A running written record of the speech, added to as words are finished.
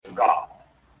God.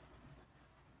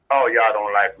 Oh, y'all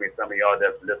don't like me. Some of y'all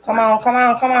that's listening. Come on.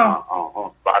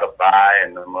 On Spotify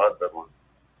and them other ones.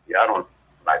 Y'all don't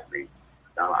like me.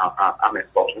 I'm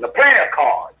exposing the player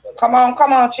cards. Come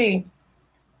on, Chief.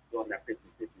 Doing that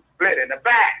 50-50 split in the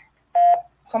back.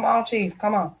 Come on, Chief.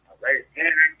 Come on. Raise 10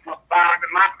 in my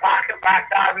pocket,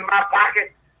 5,000 in my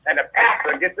pocket, and the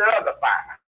pastor gets the other 5.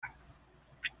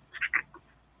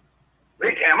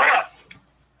 We came up.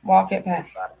 Walk it back.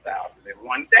 5,000 in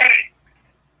one day.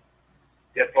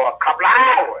 Just for a couple of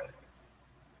hours.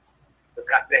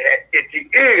 Because they had itchy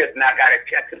ears, and I got a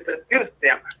chance to seduce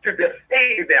them, to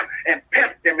deceive them, and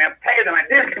pimp them, and pay them, and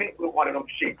then meet with one of them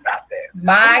sheep out there.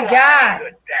 My God.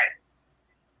 Good day.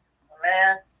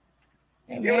 Man.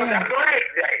 It was a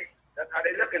great day. That's how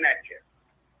they're looking at you.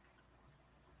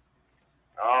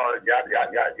 Oh,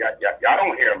 y'all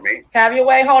don't hear me. Have your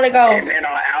way, Holy Ghost. Amen.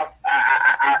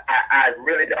 I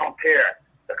really don't care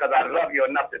because I love you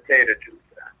enough to tell you the truth.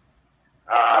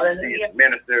 These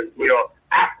ministers will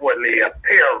outwardly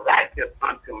appear righteous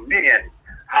unto men.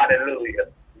 Hallelujah.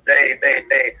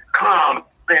 They come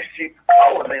in sheep's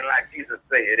clothing, like Jesus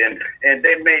said, and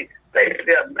they may base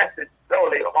their message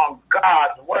solely on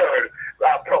God's word,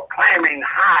 proclaiming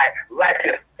high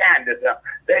righteous standards.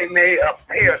 They may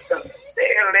appear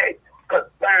sincerely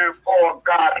concerned for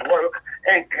God's work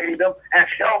and kingdom and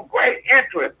show great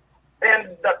interest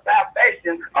in the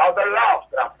salvation of the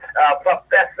lost,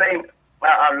 professing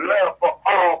love for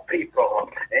all people,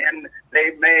 and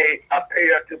they may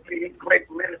appear to be great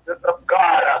ministers of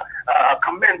God,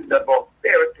 commendable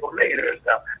spiritual leaders,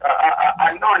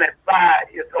 anointed by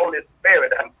His Holy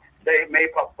Spirit. They may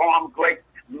perform great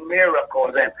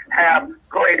miracles and have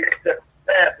great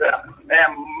success,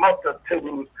 and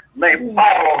multitudes may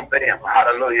follow them.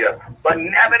 Hallelujah. But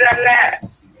nevertheless,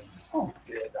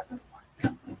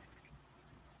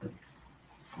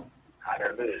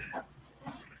 hallelujah.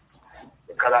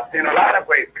 Because I've seen a lot of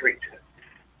great preachers,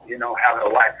 having a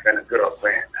wife and a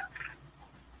girlfriend.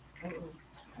 And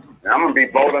I'm going to be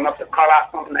bold enough to call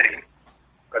out some names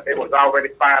because they was already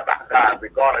fired by God,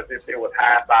 regardless if they was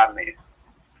hired by men.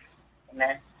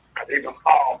 Amen. Because even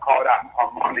Paul called out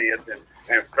harmonious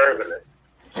and frivolous.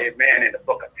 Amen. In the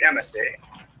book of Timothy.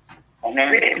 Amen.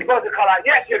 We ain't supposed to call out,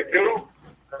 yes, you do.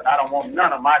 Because I don't want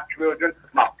none of my children,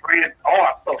 my friends, or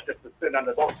associates to sit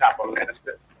under those type of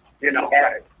ministers.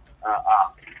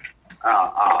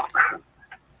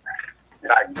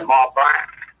 Like Jamal Bryant.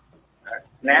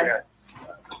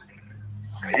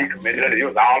 He committed, it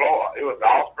was all over. It was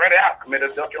all spread out,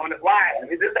 committed adultery on his wife. And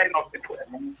this ain't no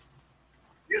situation.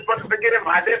 You're supposed to forget him.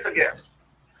 I did forget him.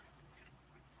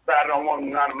 But I don't want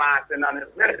none of mine sitting on his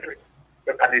ministry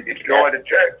because he destroyed the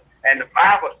church. And the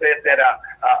Bible says that a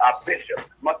bishop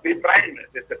must be blameless.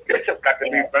 If the bishop got to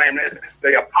be blameless,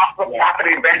 the apostle, prophet,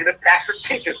 evangelist, pastor,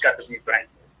 teachers got to be blameless.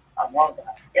 I want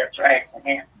that. That's right.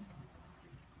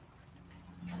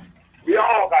 We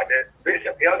all got that.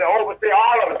 Bishop, elder, overseer,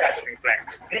 all of us got to be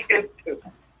blameless. Deacon too.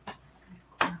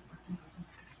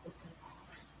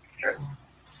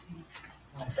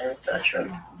 That's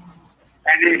true.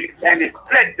 And he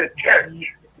split the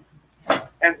church.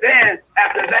 And then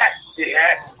after that, he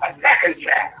had a second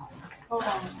child.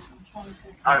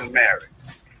 Unmarried.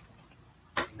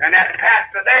 And that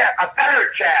pastor there, a third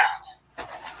child.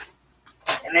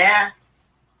 And then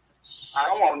I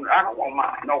don't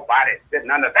want nobody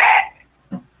sitting under that.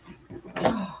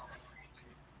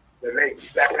 The lady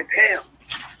sat with him.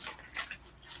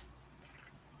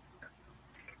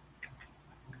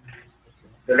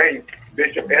 The lady,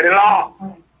 Bishop Eddie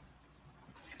Long.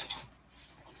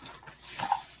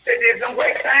 They did some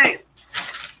great things.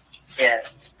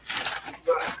 Yes.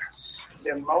 But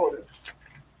their motive.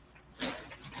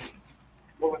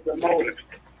 What was the motive?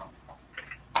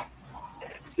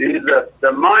 Either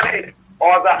the money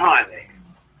or the honey.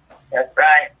 That's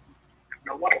right.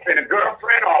 A wife and a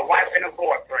girlfriend or a wife and a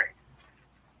boyfriend.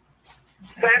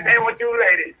 Same thing with you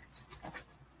ladies.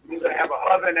 You either have a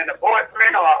husband and a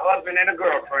boyfriend or a husband and a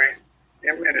girlfriend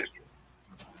in ministry.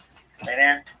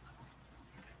 Amen.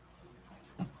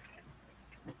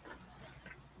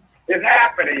 It's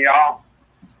happening, y'all.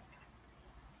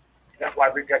 That's why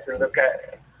we got to look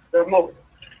at the motive.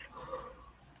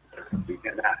 We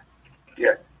cannot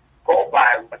just go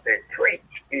by what they preach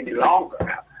any longer.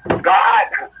 God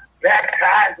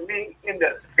baptized me in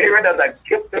the spirit of the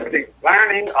gift of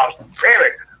discerning of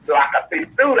spirit, so I could see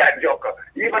through that joker.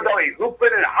 Even though he's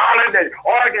hooping and hollering, the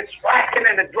organ striking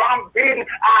and the drum beating,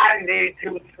 I need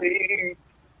to see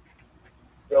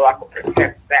so I can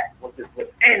protect that which is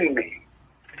within me.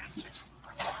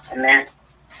 Amen.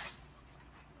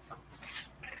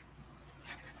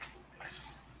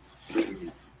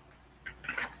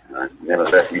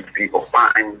 Nevertheless, these people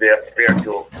find their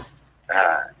spiritual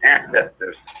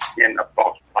ancestors in the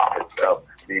false prophets of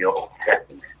the Old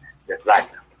Testament, just like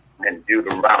in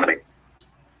Deuteronomy,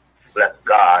 bless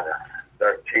God,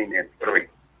 13:3.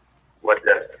 What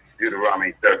does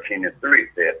Deuteronomy 13:3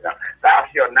 says? Thou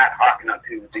shalt not hearken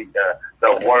unto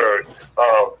the words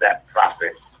of that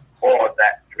prophet or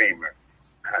that dreamer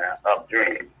of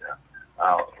dreams.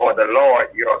 For the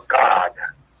Lord your God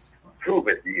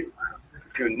proveth you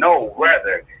to know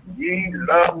whether ye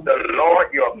love the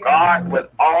Lord your God with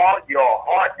all your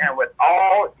heart and with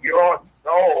all your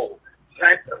soul.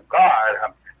 Saints of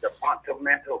God, the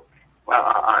fundamental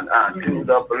to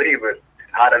the believers,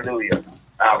 hallelujah.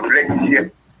 Our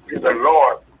relationship to the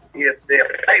Lord is their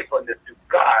faithfulness to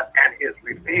God and his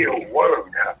revealed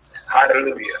word.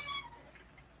 Hallelujah.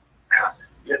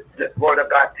 This word of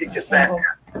God teaches that,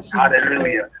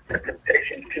 hallelujah, the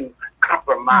temptation to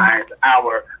compromise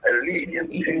our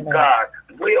allegiance to God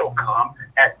will come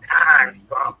at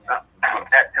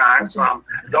times from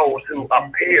those who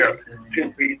appear to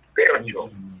be spiritual.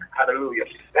 Hallelujah.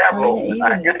 Several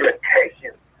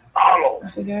implications follow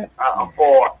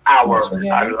for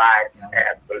our life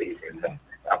as believers.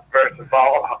 First of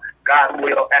all, God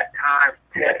will at times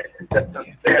test the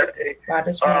sincerity of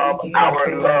our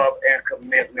love and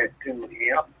commitment to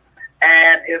him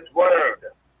and his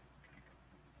word.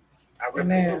 I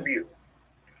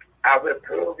will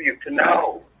prove you to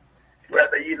know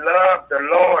whether you love the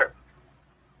Lord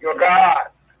your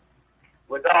God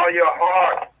with all your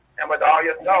heart and with all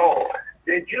your soul.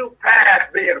 Did you pass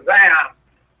the exam?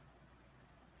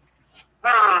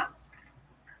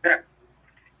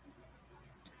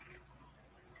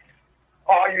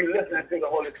 Are you listening to the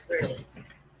Holy Spirit?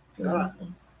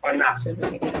 Or not?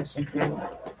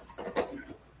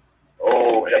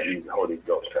 Oh, heavenly Holy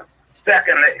Ghost.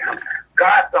 Secondly,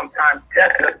 God sometimes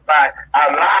tests us by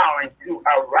allowing to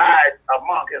arise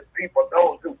among his people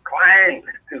those who claim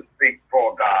to speak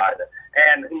for God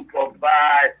and who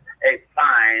provide a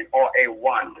sign or a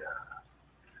wonder.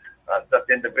 Such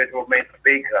individuals may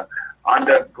speak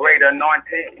under great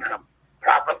anointing,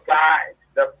 prophesy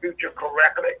the future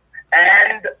correctly,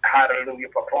 and, hallelujah,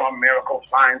 perform miracle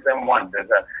signs and wonders.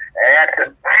 At the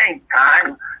same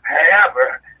time,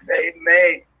 however, they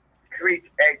may preach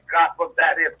a gospel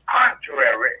that is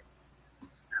contrary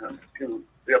to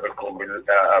biblical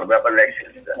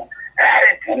revelations,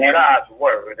 adding to God's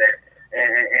word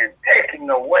and taking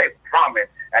away from it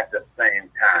at the same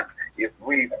time. If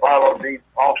we follow these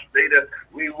false leaders,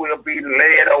 we will be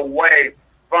led away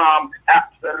from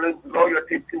absolute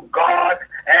loyalty to God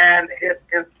and his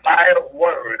inspired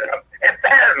word. And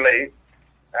thirdly,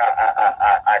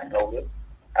 I noticed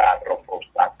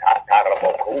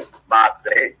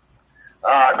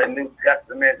the New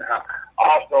Testament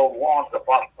also warns the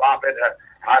false prophet,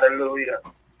 hallelujah,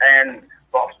 and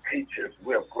false teachers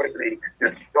will greatly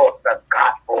distort the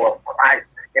gospel of Christ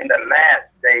in the last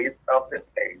days of this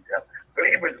age.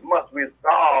 Believers must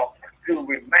resolve to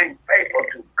remain faithful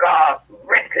to God's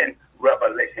written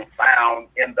revelation found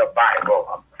in the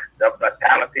Bible. The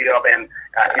vitality of an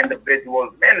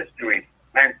individual's ministry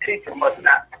and teacher must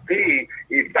not be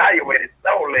evaluated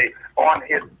solely on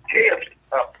his gifts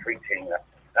of preaching,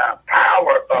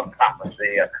 power of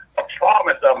prophecy,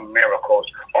 performance of miracles,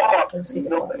 or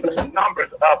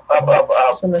numbers of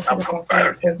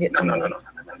conversions. No.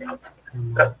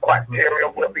 The criteria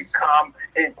will become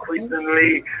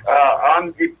increasingly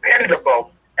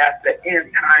undependable as the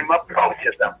end time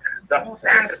approaches. The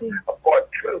standard for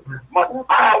truth must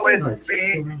always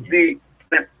be the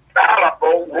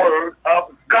infallible word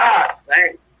of God.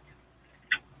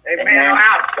 Amen.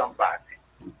 Out somebody.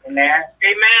 Amen.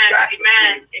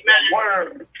 Amen.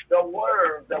 The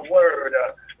word.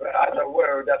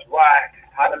 That's why,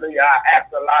 hallelujah, I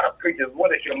ask a lot of preachers,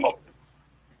 what is your motive?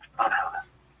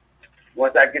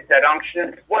 Once I get that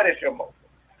unction, what is your motive?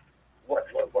 What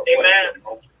is your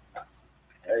motive?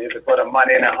 Is it for the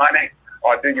money and the honey?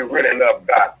 Or do you really love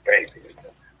God's baby?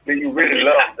 Do you really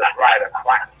love the bride of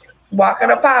Christ?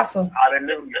 Walking apostle.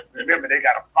 Hallelujah. Remember, they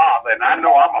got a father, and I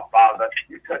know I'm a father.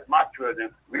 You touch my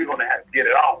children, we're going to have to get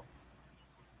it on.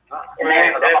 I'm a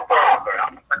father.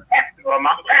 I'm a protector of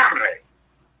my family.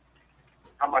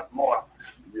 How much more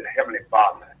the Heavenly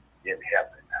Father in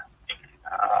heaven?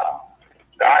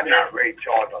 God not really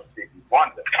charged us to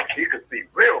wonder. He could be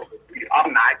real, but be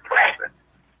omnipresent.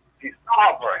 He's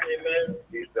sovereign. Amen.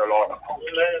 He's the Lord of hosts.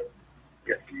 Amen.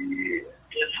 Yes, he is.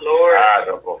 Yes, Lord.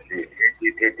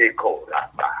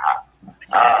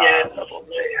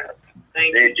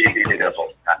 Thank you.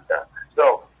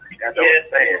 So, as I was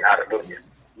saying, hallelujah.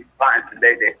 We find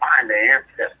today, they find their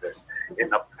ancestors in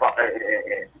the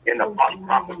false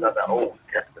prophets of the Old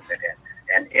Testament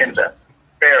and in the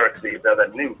Pharisees of the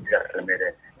New Testament,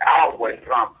 and always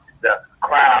from the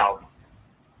crowd,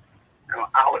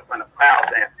 always from the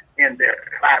crowd, and in their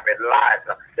private lives,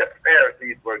 the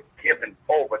Pharisees were given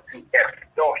over to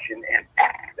extortion and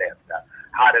access.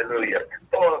 Hallelujah.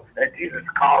 Jesus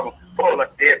called them full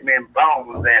of dead men's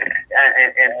bones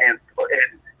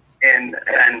and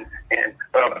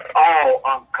all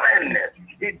uncleanness.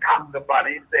 He talked about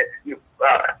it. He said, you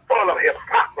full of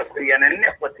hypocrisy and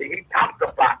iniquity. He talked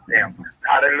about them.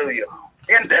 Hallelujah.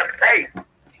 In their face.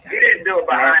 He didn't do it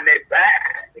behind their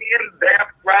back. In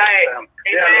their right.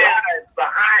 Their lives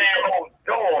behind closed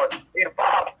doors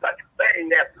involve such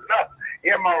things as lust,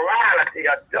 immorality,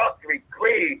 adultery,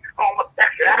 greed,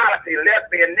 homosexuality,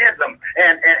 lesbianism,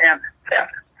 and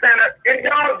self-centered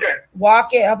indulgence.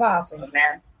 Walk it, Apostle.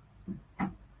 Amen.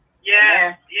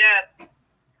 Yes, yes.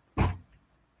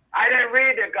 I didn't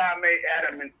read that God made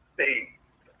Adam and Steve.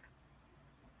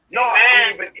 No,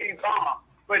 even Eve,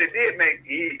 but it did make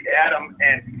Adam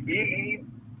and Eve.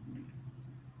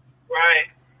 Right.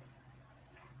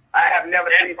 I have never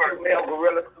seen two male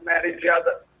gorillas come at each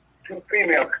other. Two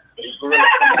female gorillas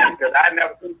come at each other. I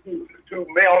never seen two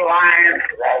male lions.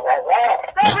 No, I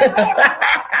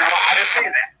didn't see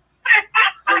that.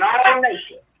 In all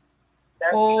nature.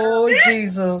 Oh,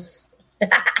 Jesus.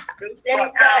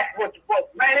 Which was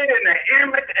made in the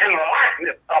image and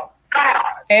likeness of God.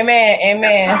 Amen.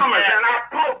 Amen. And I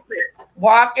post it.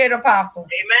 Walk it, Apostle.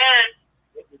 Amen.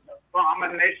 It is an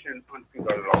abomination unto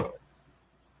the Lord.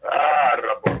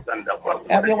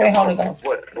 Have your way, Holy Ghost.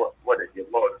 What is your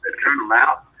motive? To turn them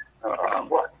out?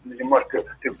 What is your motive?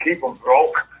 To keep them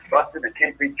broke, busted, and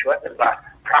can't be trusted by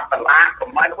proper line for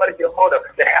money? What is your motive?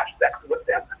 To have sex with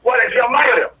them? What is your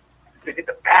motive? To get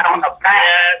the pat on the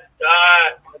back?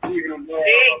 God. You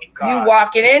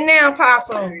walking in now,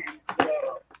 Apostle.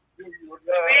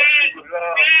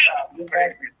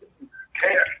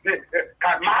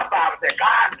 Because my Bible said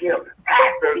God gives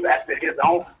pastors after his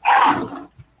own heart.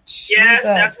 Yes,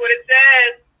 that's what it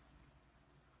says.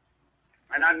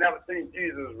 And I never seen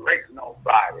Jesus rape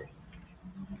nobody.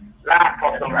 Lie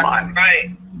for some money.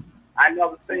 Right. I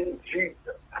never seen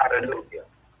Jesus, hallelujah,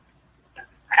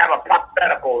 have a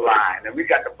prophetical line, and we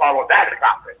got to follow that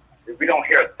prophet. If we don't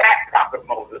hear that prophet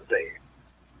Moses say,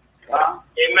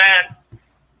 Amen.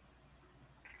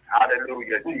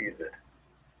 Hallelujah, Jesus.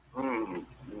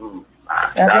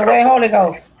 Have your way, Holy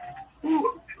Ghost.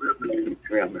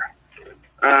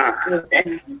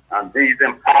 These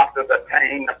impostors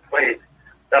attain a place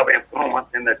of influence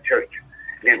in the church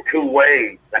in two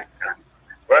ways.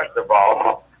 First of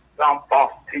all, some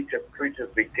false preachers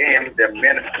begin their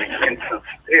ministry in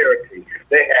sincerity.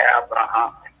 They have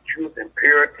truth and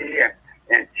purity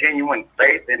and genuine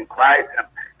faith in Christ. And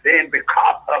then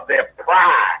because of their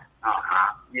pride,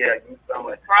 you so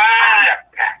much pride.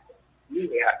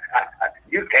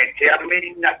 You can't tell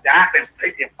me nothing. I've been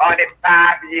preaching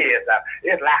 45 years.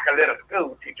 It's like a little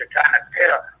school teacher trying to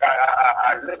tell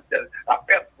a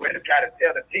fifth grader trying to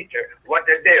tell the teacher what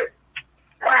to do.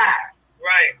 Pride.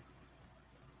 Right.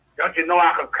 Don't you know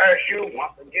I can curse you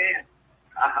once again?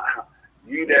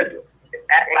 You just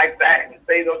act like that and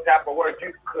say those type of words.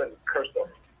 You couldn't curse a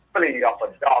flea off a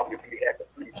dog if you had the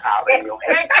flea power in your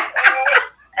head.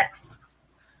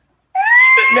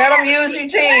 Let them use you,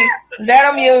 team. Let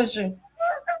them use you.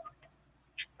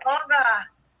 Oh, God.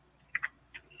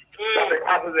 So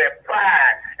because of their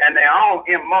pride and their own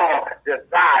immoral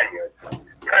desires,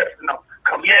 personal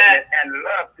commitment and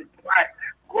love to Christ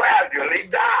gradually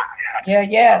die.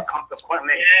 Yes.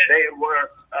 Consequently, they were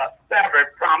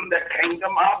severed from the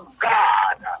kingdom of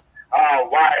God.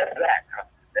 Why is that?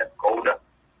 Let's go to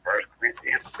 1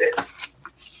 Corinthians 6.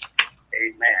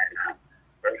 Amen.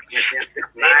 1 Corinthians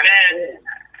 6, 9, and 10.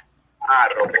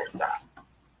 Hallelujah.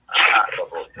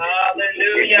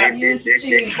 Use you,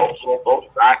 Jesus.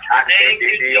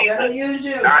 Use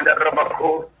you. Hallelujah.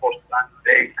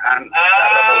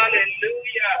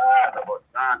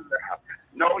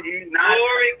 Know ye not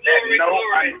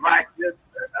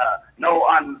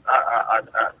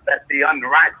that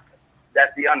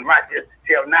that the unrighteous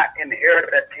shall not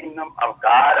inherit the kingdom of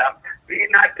God? Be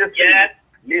not deceived. Yes.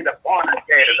 Neither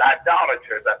fornicators,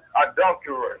 idolaters,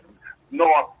 adulterers,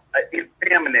 nor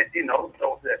effeminate,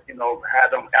 those that,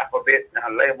 have them alphabet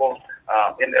labels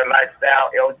in their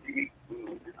lifestyle, LG,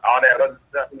 all that other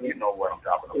stuff. You know what I'm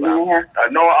talking about.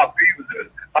 Nor abusers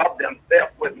of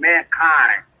themselves with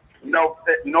mankind, nor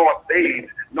thieves,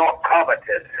 nor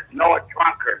covetous, nor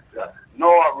drunkards,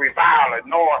 nor revilers,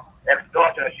 nor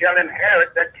extortioners shall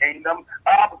inherit the kingdom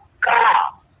of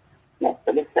God. That's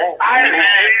what it says.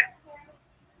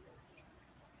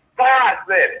 God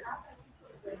said it.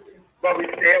 But we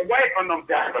stay away from them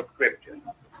type of scriptures.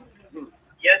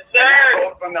 Yes, sir.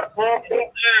 Go from the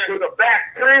pulpit to the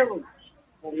back pews.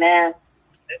 Amen.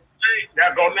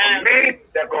 That goes for me.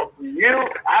 That goes for you.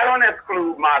 I don't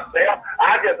exclude myself.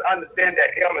 I just understand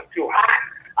that hell is too high.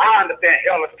 I understand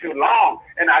hell is too long.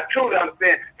 And I truly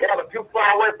understand hell is too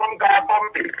far away from God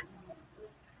for me.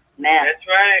 Man. That's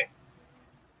right.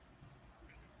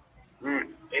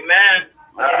 Amen.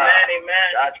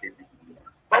 Amen.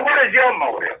 But what is your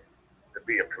motive to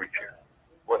be a preacher?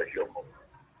 What is your motive?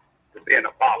 To be an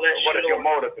apostle? What is your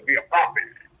motive to be a prophet?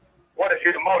 What is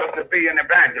your motive to be an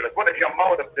evangelist? What is your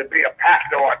motive to be a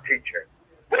pastor or a teacher?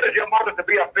 What is your motive to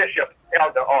be a bishop,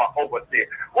 elder, or overseer?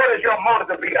 What is your motive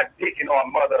to be a deacon or a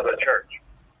mother of the church?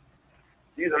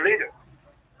 These are leaders.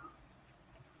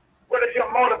 What is your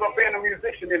motive of being a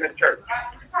musician in the church?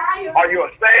 Are you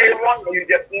a saved one, or you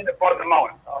just need it for the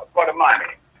money?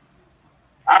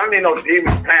 I don't need no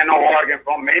demons playing no organ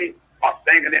for me or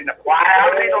singing in the choir. I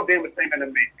don't need no demons singing to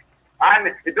me.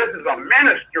 This is a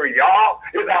ministry, y'all.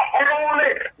 It's a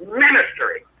holy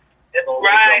ministry. That's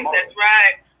right. That's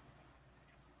right.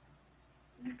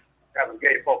 Got some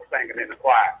gay folks singing in the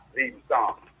choir, leading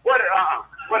songs. What is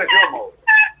your motive?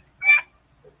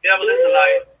 The devil is a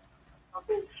liar.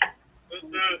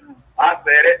 I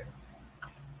said it.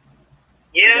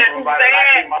 Yeah,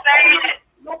 say it.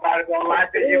 Nobody don't like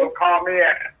it. You can call me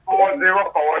at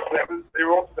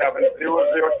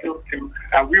 404-707-0022,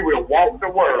 and we will walk the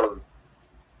word.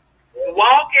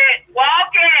 Walk it.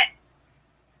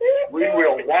 We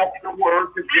will walk the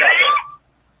word together.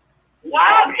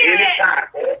 Walk it. Anytime.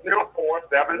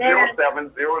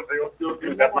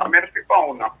 404-707-0022. That's my ministry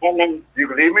phone number. Amen. You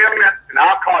can leave me a message, and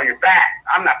I'll call you back.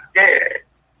 I'm not scared.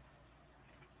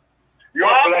 Your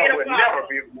blood would never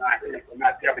be mine for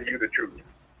not telling you the truth.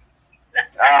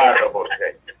 Double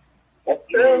check. God.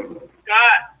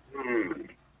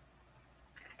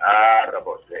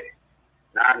 Double check.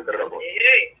 Non-double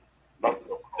check.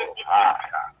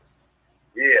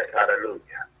 Yes,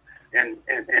 hallelujah. And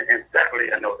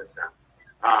secondly, I noticed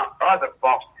other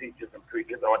false teachers and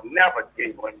preachers are never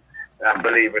genuine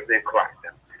believers in Christ.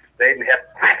 Satan has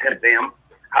planted them,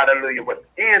 hallelujah,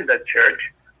 within the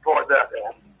church from the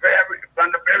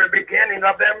very beginning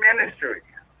of their ministry.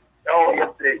 Oh,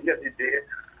 yes, he did.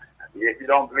 If you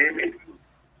don't believe me,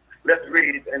 let's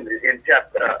read in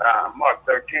chapter Mark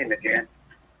 13 again.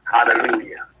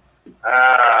 Hallelujah.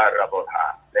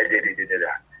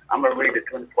 I'm going to read the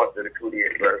 24th to the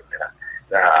 28th verse.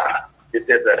 It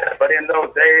says, but in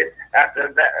those days,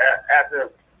 after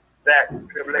that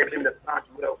tribulation, the sun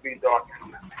will be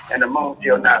darkened, and the moon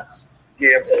shall not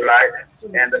give light,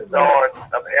 and the stars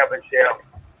of heaven shall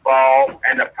fall,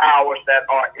 and the powers that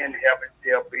are in heaven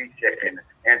shall be shaken.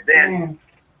 And then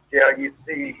shall you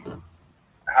see,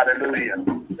 hallelujah,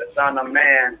 the Son of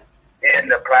Man in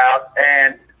the clouds,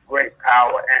 and great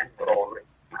power and glory.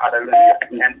 Hallelujah.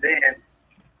 And then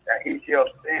he shall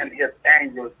send his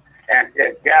angels and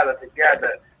gather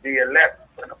together the elect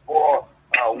from the four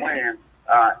winds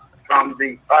from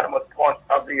the uttermost parts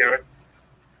of the earth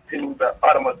to the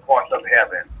uttermost parts of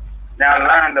heaven. Now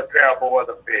learn the parable of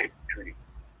the fig tree.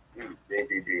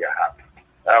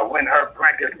 When her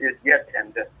branches is yet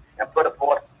tender and put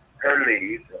forth her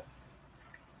leaves,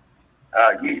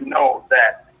 ye know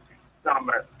that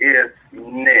summer is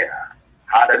near.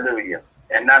 Hallelujah.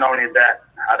 And not only that,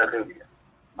 hallelujah.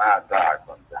 My God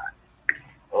from Zion.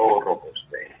 Oh,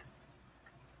 Roboste.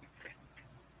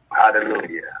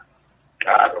 Hallelujah.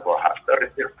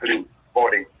 36-43.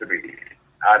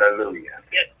 Hallelujah.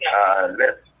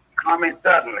 Let's coming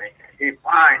suddenly. He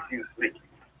finds you sleeping.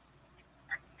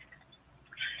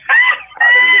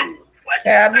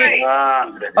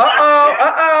 Hallelujah.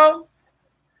 Uh-oh.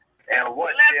 And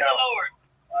what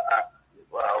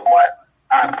what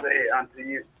I say unto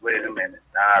you, wait a minute.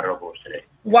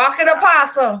 Walking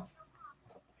apostle.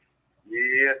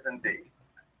 Yes, indeed.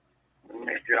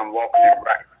 Make sure I'm walking it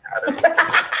right.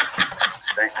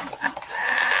 Thank you.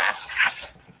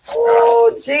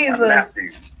 Oh, Jesus.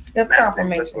 That's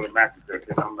confirmation. Matthew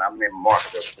 13. I'm in Mark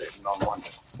 13. No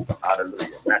wonder.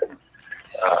 Hallelujah. Matthew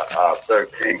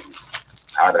 13.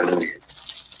 Hallelujah.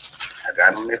 I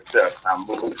got them mixed up. I'm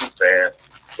moving too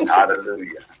fast.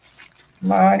 Hallelujah.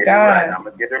 My God. Right. I'm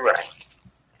going to get it right.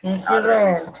 Thank you,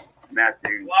 Lord.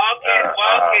 Matthew walk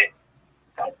it.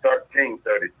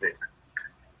 13:36.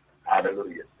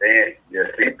 Hallelujah.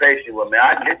 Just be patient with me.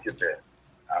 I'll get you there.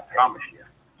 I promise you.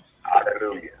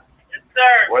 Hallelujah. Yes,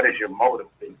 sir. What is your motive,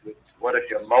 preacher? What is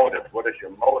your motive? What is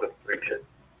your motive, preacher?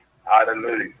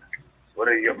 Hallelujah. What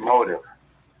is your motive?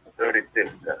 36.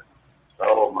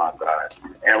 Oh, my God.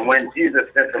 And when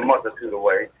Jesus sent the multitude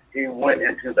away, he went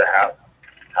into the house.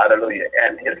 Hallelujah.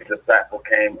 And his disciple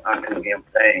came unto him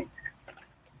saying,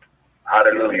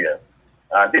 hallelujah.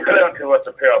 Declare unto us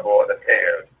the parable of the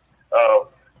tares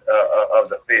of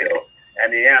the field.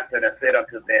 And he answered and said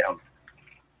unto them,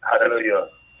 hallelujah,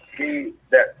 he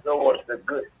that soweth the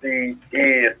good seed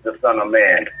is the Son of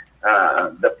Man.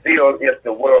 The field is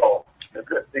the world. The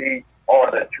good seed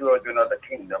are the children of the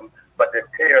kingdom, but the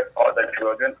tares are the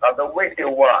children of the wicked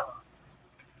one.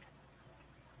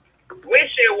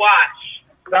 Wishy-wash.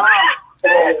 For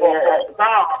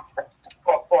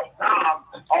some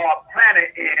are planted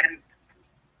in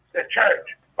the church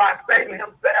by Satan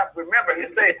himself. Remember, he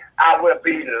said, I will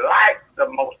be like the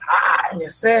Most High.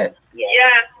 Yes, it.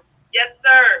 Yes. Yes,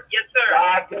 sir. Yes, sir.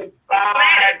 God sent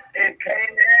spies in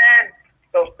Canaan,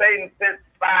 so Satan sent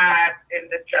spies in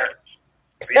the church.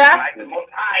 Be like the Most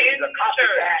High In is a the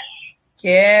copycat.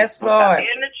 Yes, Lord.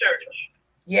 In the church.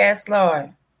 Yes,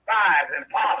 Lord. Spies and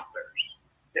imposters.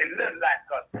 They live like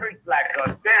us, preach like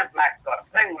us, dance like us,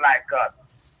 sing like us,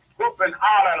 whoop and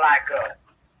holler like us,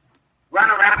 run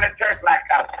around the church like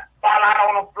us, fall out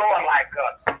on the floor like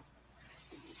us.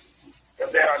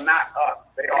 But they are not us.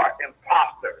 They are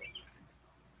imposters.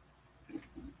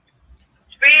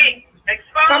 Speak.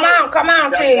 Expose. Come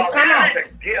on, Chief. Come on. The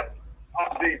gift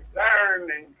of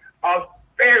discerning of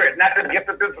spirit, not the gift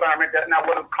of discernment. That's not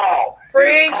what it's called.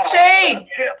 Preach, Chief. The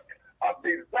gift of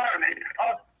discerning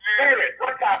of spirit.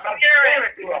 What type of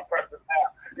spirit do a person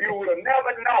have? You will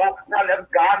never know unless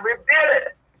God reveal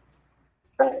it.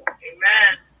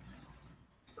 Amen.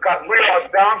 Because we are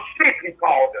dumb sheep, he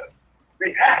called us.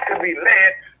 We have to be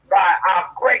led by our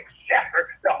great shepherd,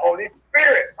 the Holy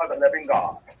Spirit of the living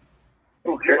God,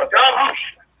 who gives us the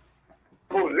unction,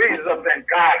 who leads us and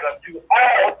guides us to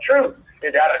all truth.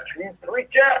 Is that a true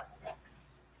preacher?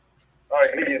 Or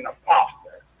is he an apostle?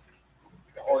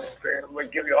 The Holy Spirit will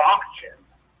give you unction.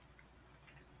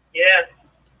 Yes.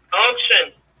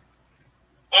 Unction.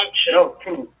 Unction. No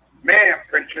true man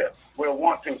preacher will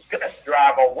want to test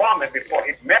drive a woman before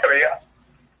he marry her.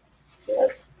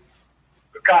 Yes.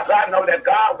 Because I know that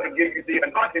God will give you the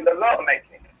anointing to love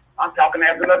making. I'm talking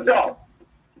as an adult.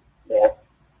 Yes.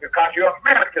 Because your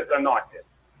marriage is anointed.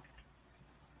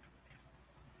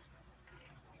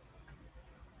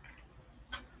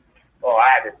 Oh, I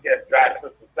had to test drive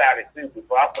Sister Sally Sue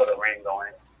before I put a ring on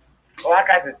it. Oh, I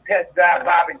got to test drive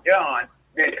Bobby John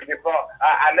before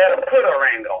I let her put a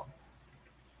ring on.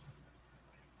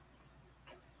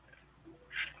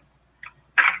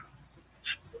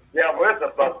 Yeah, where's the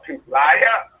bus tooth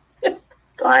liar?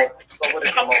 Right. So what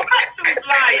is A your motive? prostitute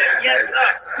liar. Yes,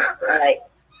 sir. Right.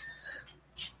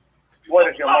 What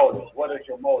is your motive? What is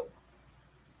your motive?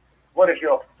 What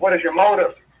is your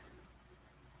motive?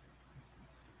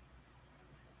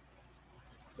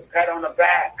 The pat on the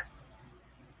back.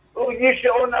 Oh, you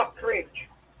sure enough preach.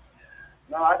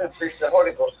 No, I didn't preach. The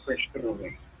Holy Ghost preached through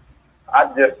me. I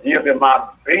just give him my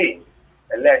being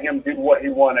and let him do what he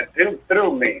want to do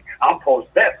through me. I'm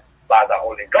possessed by the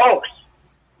Holy Ghost.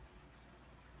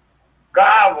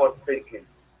 God was speaking.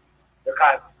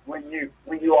 Because when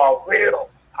you are real,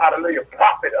 hallelujah,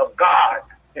 prophet of God,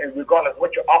 and regardless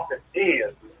what your office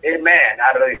is, amen,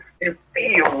 hallelujah, you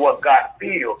feel what God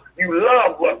feels. You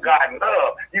love what God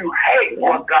loves. You hate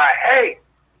what God hates.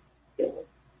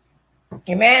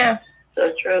 Amen.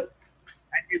 So true.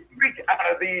 And you preach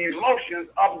out of the emotions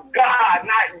of God,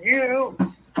 not you.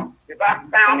 If I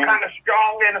sound kind of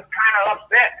strong and kind of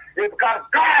upset, it's because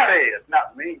God is,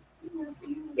 not me. Yes.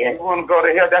 You want to go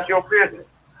to hell, that's your business.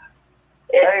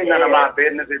 It ain't none of my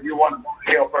business if you want to go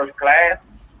to hell first class.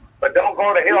 But don't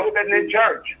go to hell sitting in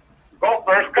church. Go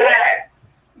first class.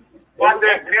 Watch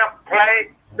their pimp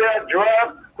play, sell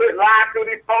drugs, quit lying to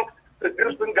these folks,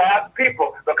 seducing God's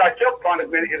people. Because your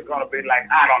punishment is going to be like,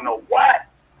 I don't know what.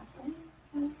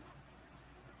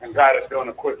 And God is doing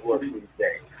a quick work these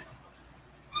days.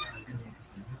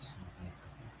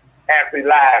 After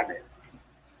Elijah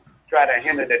try to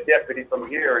hinder the deputy from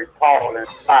hearing Paul,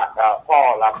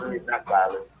 I believe not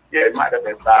Silas. Yeah, it might have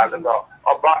been Silas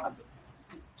or Barnabas.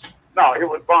 No, it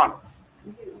was Barnabas.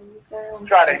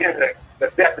 Try to hinder the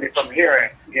deputy from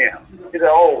hearing him. He's an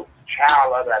old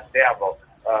child of the devil,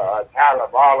 a child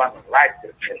of all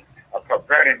unrighteousness,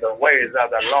 perverting the ways of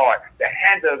the Lord. The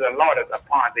hand of the Lord is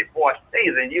upon thee for a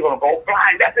season. You're going to go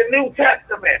blind. That's the New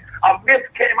Testament. A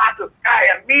mist came out the sky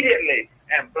immediately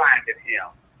and blinded him.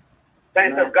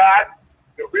 Saints of God,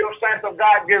 the real saints of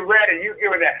God, get ready. You get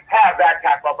ready to have that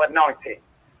type of anointing.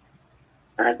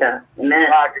 Amen.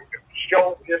 God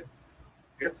show his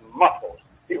muscles.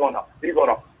 He's gonna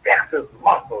flex his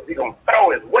muscles. He's gonna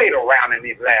throw his weight around in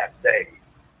these last days.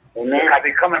 Amen. Because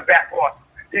he's coming back for us.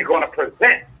 He's gonna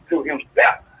present to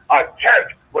himself a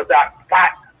church without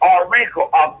spot or wrinkle,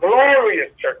 a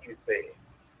glorious church, he said.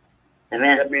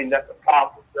 Amen. That means that's a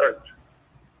powerful church.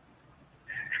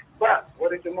 But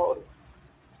what is your motive?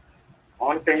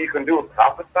 Only thing you can do is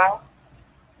prophesy.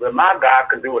 But my God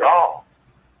can do it all.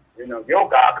 You know, your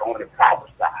God can only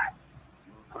prophesy.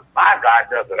 My God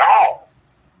does it all.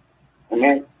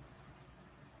 Amen.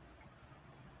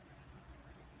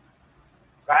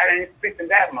 God ain't speaking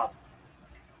that much.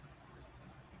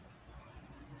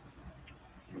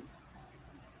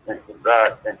 Thank you,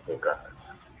 God. Thank you, God.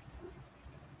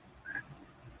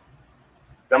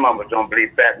 Some of us don't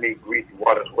believe fat meat, greasy,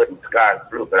 water's wet, and the sky is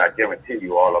blue, but I guarantee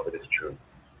you all of it is true.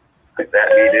 Fat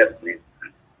meat is greasy,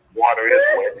 water is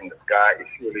wet, and the sky is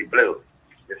surely blue.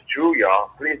 It's true,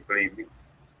 y'all. Please believe me.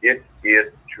 It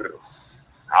is true.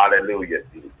 Hallelujah,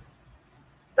 Jesus.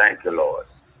 Thank you, Lord.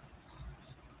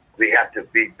 We have to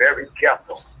be very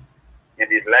careful in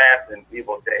these last and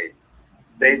evil days.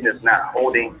 Satan is not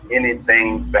holding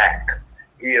anything back.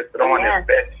 He is throwing his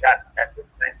best shot at the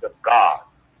saints of God,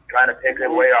 trying to take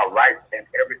away our rights and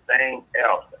everything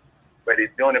else. But he's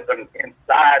doing it from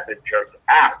inside the church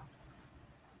out.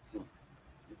 You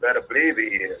better believe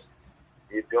he is.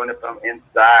 He's doing it from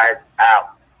inside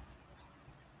out.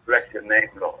 Bless your name,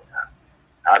 Lord.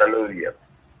 Hallelujah.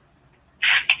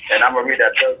 And I'm going to read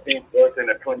that 13th verse and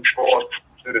the 24th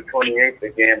to the 28th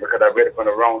again because I read it from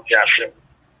the wrong chapter.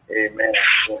 Amen.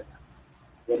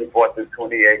 24 through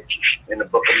 28 in the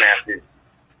book of Matthew.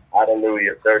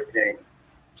 Hallelujah. 13.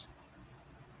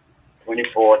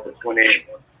 24 to 28.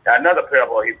 Another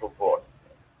parable he put forth.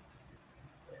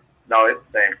 No, it's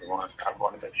the same one. I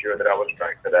want to make sure that I was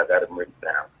right because I got it written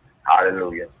down.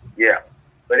 Hallelujah. Yeah.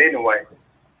 But anyway,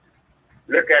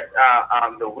 look at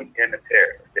the wheat and the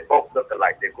tares. They both look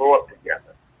alike. They grow up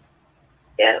together.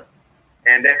 Yeah.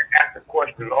 And then ask the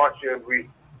question, Lord, should we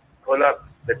pull up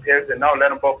the tares? And no, let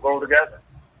them both grow together.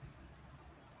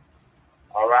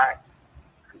 All right.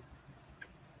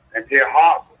 Until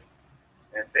harvest.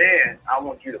 And then I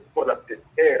want you to pull up the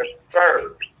tares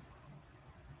first.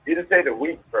 He didn't say the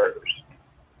wheat first.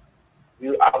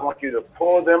 I want you to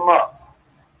pull them up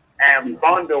and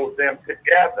bundle them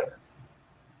together.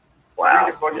 Wow.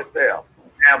 Read it for yourself.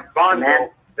 And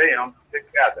bundle them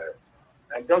together.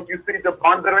 And don't you see the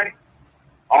bundling?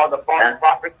 All the false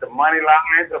prophets, the money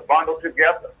lines are bundled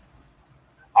together.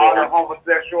 All the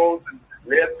homosexuals and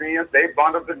lesbians, they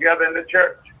bundle together in the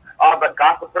church. All the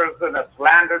gossipers and the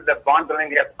slander, the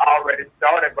bundling has already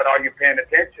started, but are you paying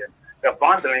attention? The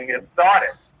bundling has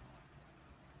started.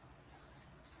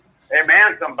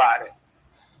 Amen, somebody.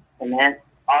 Amen.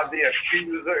 All the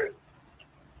accusers,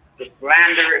 the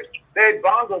slanderers, they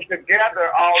bundle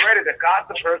together already. The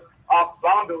gossipers are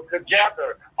bundled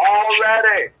together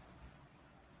already.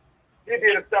 You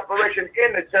did a separation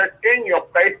in the church, in your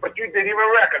face, but you didn't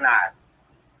even recognize.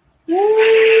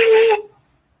 Woo!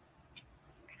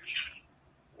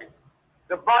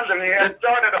 The bundling has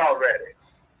started already.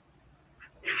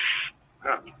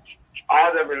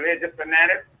 All the religious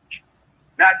fanatics,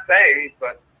 not saved,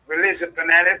 but religious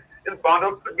fanatics, is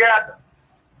bundled together.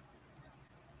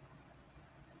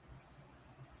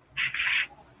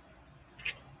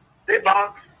 They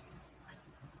bundled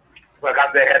because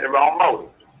they had the wrong motive.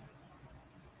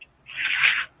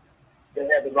 They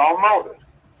had the wrong motive.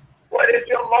 What is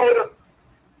your motive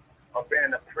of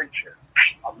being a preacher,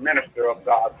 a minister of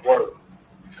God's word?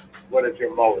 What is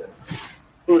your motive?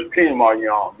 Whose team are you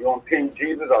on? You on Team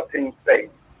Jesus or Team Satan?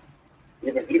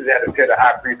 Even Jesus had to tell the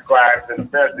high priest, scribes, and the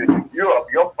Pharisees, you're of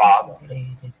your father,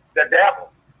 the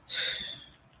devil.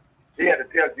 He had to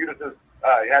tell Judas,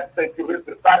 he had to say to his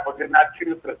disciples, did not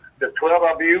choose the 12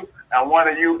 of you, and one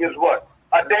of you is what?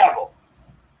 A devil.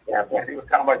 Yeah, but he was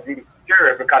talking about Judas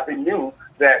Iscariot because he knew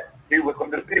that he was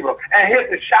going to deceive him. And here's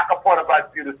the shocker part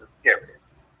about Judas Iscariot.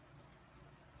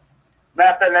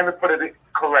 Matter of fact, let me put it the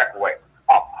correct way.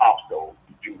 Apostle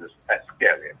Judas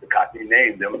Iscariot, because he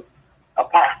named him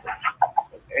apostle.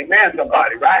 Amen,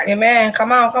 somebody, right? Amen.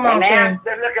 Come on, Amen.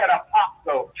 Then look at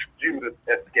Apostle Judas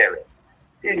Iscariot.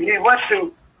 He went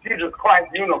to Jesus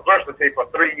Christ University for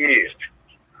 3 years.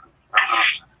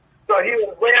 So he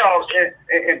was well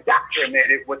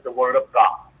indoctrinated with the word of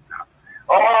God.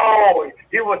 Oh,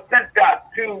 he was sent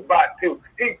out 2 by 2.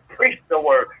 He preached the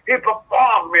word. He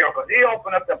performed miracles. He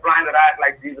opened up the blinded eyes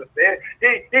like Jesus said.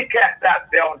 He cast out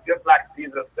devils just like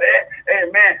Jesus said.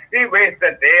 Amen. He raised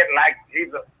the dead like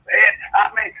Jesus said.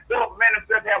 I mean, those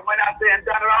ministers have went out there and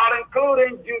done it all,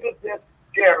 including Judas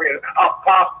Iscariot,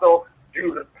 Apostle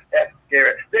Judas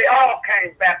Iscariot. They all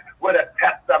came back with a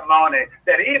testimony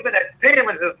that even the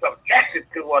demons are subjected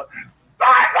to us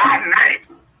by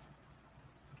name.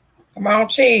 Come on,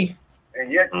 Chief.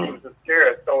 And yet Judas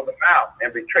Iscariot sold them out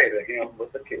and betrayed him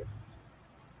with a kiss.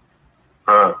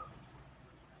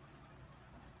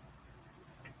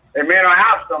 Amen. I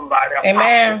have somebody.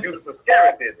 Amen. Judas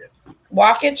Iscariot did this.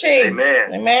 Walk it, Chief.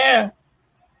 Amen. Amen.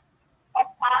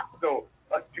 Apostle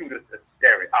of Judas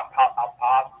Iscariot.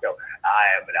 Apostle. I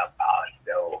am an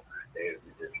apostle.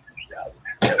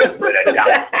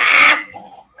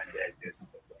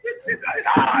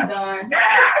 Done.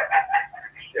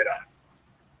 Shut up.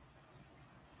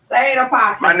 Say it,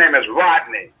 Apostle. My name is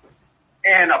Rodney,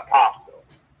 an apostle.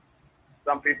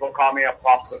 Some people call me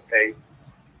Apostle Tate,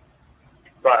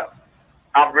 but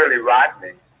I'm really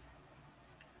Rodney.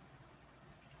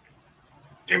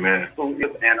 Amen. Who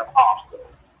is an apostle?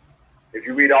 If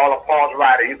you read all of Paul's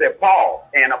writings, he said Paul,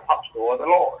 an apostle of the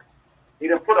Lord. He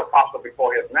didn't put apostle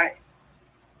before his name.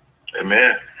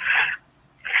 Amen.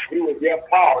 He was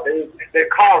Paul. They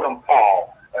called him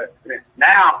Paul.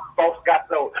 Now folks got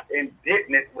so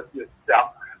indignant with this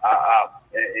stuff.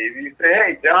 If you say,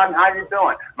 "Hey, John, how you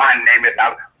doing?" My name is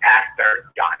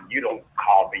Pastor John. You don't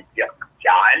call me just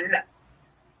John.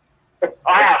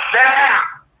 Oh, Sam!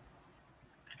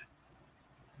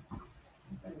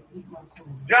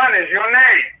 John is your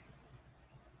name.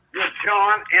 You're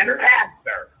John and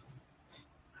Pastor.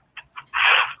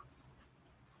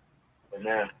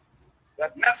 Amen.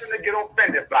 There's nothing to get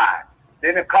offended by. They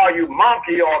didn't call you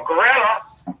monkey or gorilla.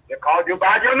 They called you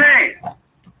by your name.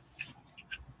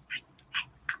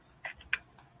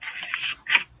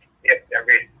 It's the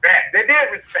respect. They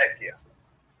did respect you.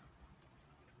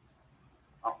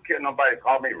 I don't care nobody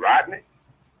call me Rodney.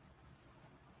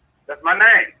 That's my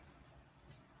name.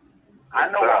 I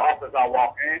know what office I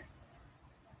walk in.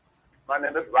 My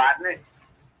name is Rodney,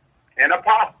 an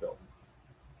apostle.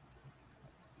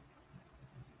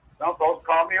 Some folks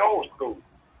call me old school.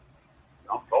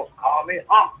 Some folks call me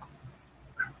Unc.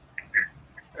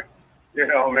 You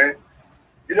know what I mean?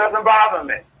 It doesn't bother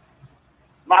me.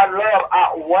 My love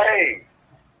outweighs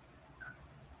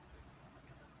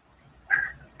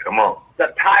Come on.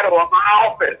 the title of my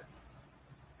office.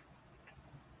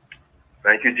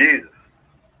 Thank you, Jesus.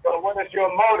 So what is your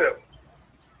motive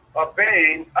of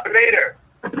being a leader?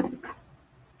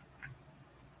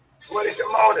 What is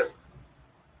your motive?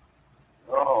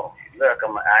 Oh, look,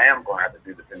 I am going to have to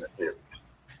do this in the series.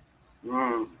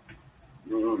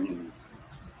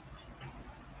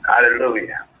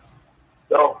 Hallelujah.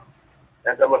 So,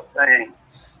 as I was saying,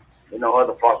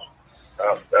 other false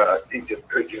teachers,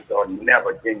 preachers are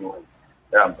never genuine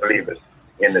believers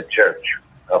in the church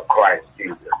of Christ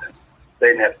Jesus. And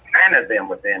Satan has planted them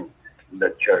within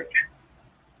the church.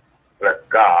 Bless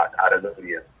God,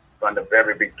 hallelujah. From the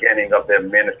very beginning of their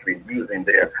ministry, using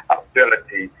their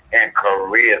ability and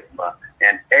charisma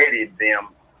and aiding them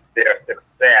their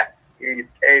success. He's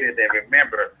aided them.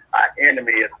 Remember, our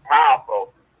enemy is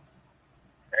powerful.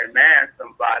 Amen,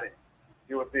 somebody.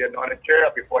 He was the anointed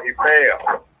cherub before he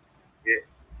fell.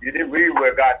 You didn't read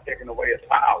where God taken away his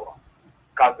power.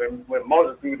 Because when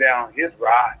Moses threw down his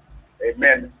rod,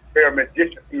 amen, the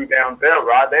magicians threw down their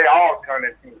rod, they all turned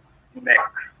into snakes.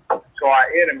 So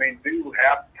our enemies do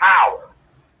have power.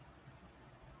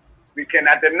 We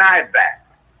cannot deny that.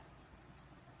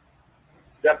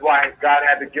 That's why God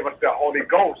had to give us the Holy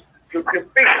Ghost to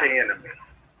defeat the enemy.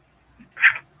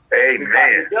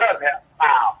 Amen. He does have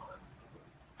power.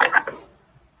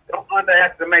 Don't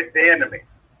underestimate the enemy.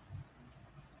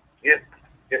 His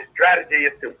strategy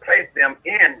is to place them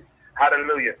in,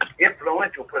 hallelujah,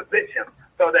 influential positions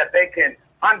so that they can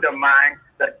undermine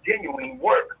the genuine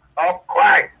work of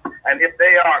Christ. And if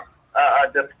they are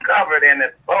discovered and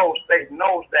exposed, Satan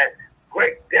knows that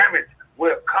great damage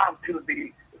will come to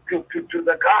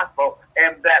the gospel,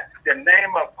 and that the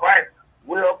name of Christ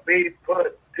will be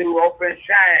put to open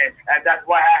shame. And that's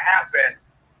why it happened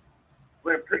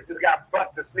when preachers got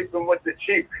busted sleeping with the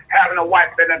chief, having a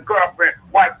wife and a girlfriend,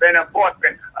 wife and a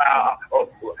boyfriend. I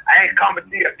ain't coming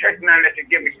to your church now unless you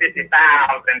give me $50,000,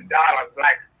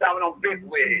 like some of them this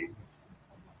way.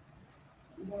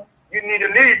 You need to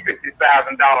leave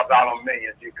 $50,000 out on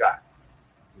millions you got.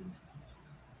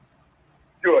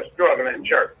 You're a struggling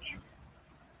church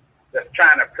that's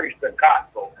trying to preach the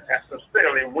gospel and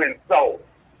sincerely win souls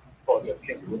for the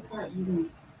kingdom.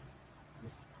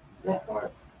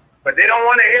 But they don't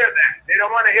want to hear that. They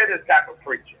don't want to hear this type of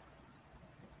preaching.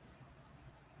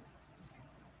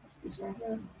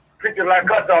 Preachers like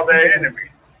us are their enemies,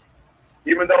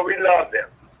 even though we love them,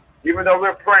 even though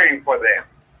we're praying for them,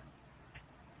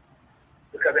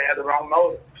 because they had the wrong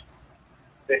motives.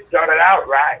 They started out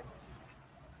right.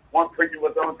 One preacher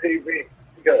was on TV,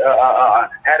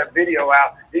 had a video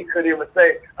out. He couldn't even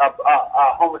say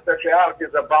homosexuality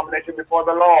is an abomination before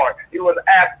the Lord. He was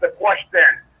asked the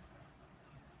question.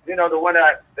 You know, the one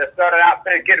that started out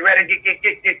saying, get ready, get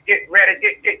ready,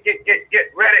 get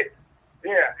ready.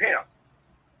 Yeah, him.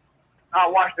 I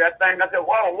watched that thing. I said,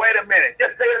 whoa, wait a minute.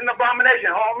 Just say it's an abomination,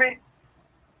 homie.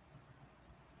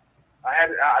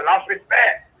 I lost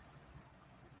respect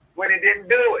when he didn't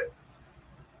do it.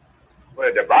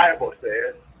 Well, the Bible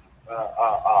says,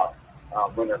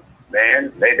 when a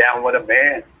man lay down with a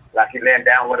man, like he laying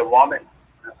down with a woman,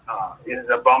 it is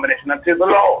an abomination unto the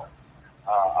Lord.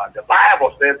 The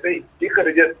Bible says he could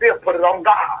have just still put it on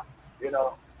God. You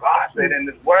know, God said in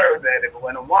His Word that if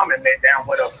when a woman lay down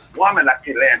with a woman like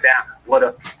she laying down with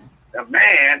a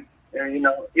man, you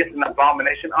know, it's an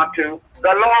abomination unto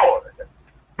the Lord.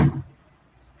 And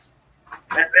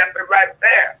left it right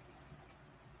there.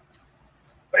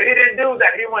 But he didn't do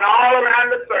that. He went all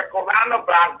around the circle, around the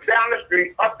block, down the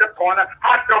street, up the corner,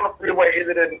 out on the freeway,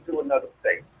 exited into another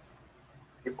state.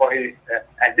 Before he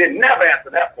and did never answer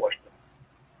that question.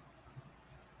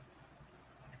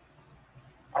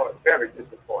 I was very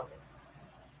disappointed.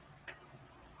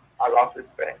 I lost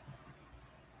respect.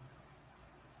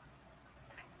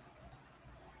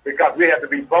 Because we have to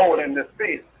be bold in this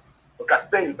season. Because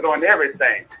Satan's throwing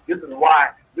everything. This is why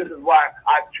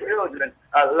our children,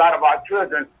 a lot of our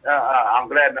children, I'm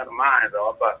glad none of mine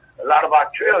are, but a lot of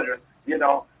our children, you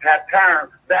know, have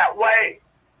turned that way.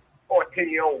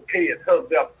 14-year-old kids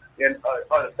hooked up in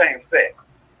the same sex,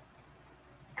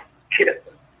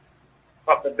 kissing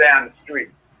up and down the street,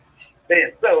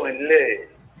 being so in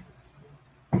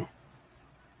love.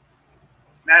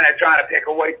 Now they're trying to take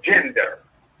away gender,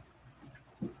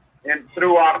 and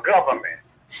through our government.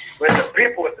 With the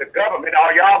people, with the government,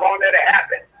 are y'all going to let it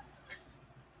happen?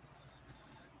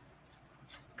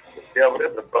 The devil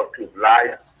is a buck-toothed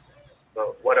liar.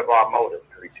 But what of our motives,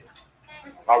 preacher?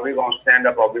 Are we going to stand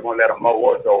up or are we going to let them mow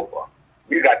us over?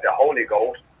 We got the Holy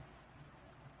Ghost.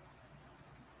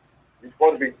 You're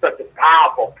supposed to be such a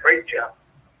powerful preacher.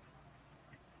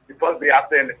 You're supposed to be out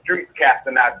there in the streets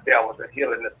casting out devils and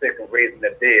healing the sick and raising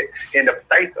the dead in the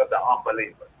face of the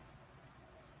unbelievers.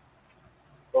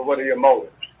 But what are your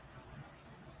motives?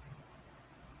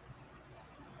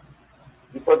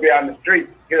 You're supposed to be out in the street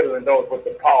healing those with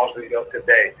the palsy of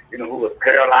today, you know, who was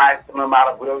paralyzed, some of them out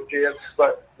of wheelchairs.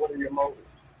 But what are your motives?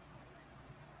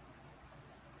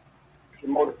 Is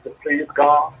your motive to please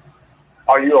God?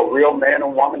 Are you a real man or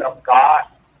woman of God?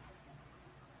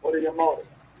 What are your motives?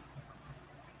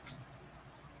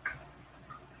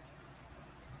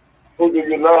 Who do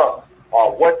you love?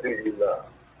 Or what do you love?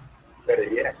 Better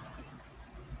yet.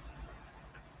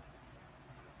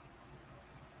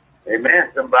 Amen,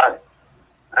 somebody.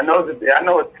 I know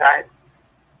it's tight.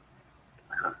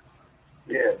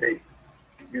 Yeah, they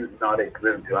using all their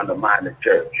charisma to undermine the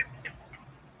church.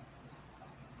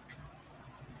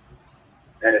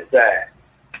 And it's sad.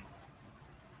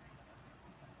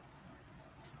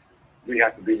 We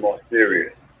have to be more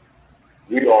serious.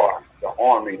 We are the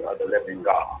army of the living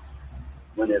God.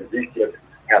 When Ezekiel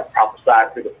has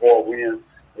prophesied to the four winds,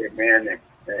 amen,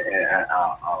 and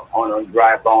on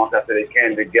dry bones after they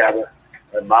came together,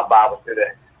 and my Bible said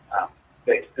that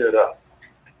they stood up.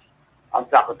 I'm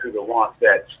talking to the ones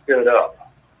that stood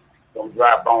up, some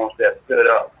dry bones that stood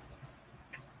up.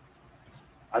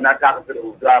 I'm not talking to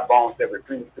those dry bones that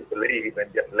refuse to believe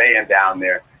and just laying down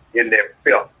there in their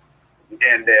filth,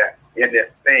 in their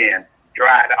sin,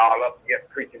 dried all up, just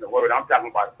preaching the word. I'm talking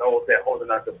about those that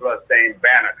holding up the bloodstained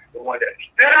banner, the ones that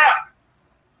stood up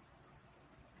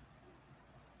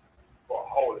for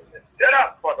holiness, stood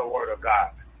up for the word of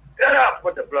God, stood up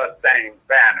for the bloodstained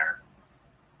banner.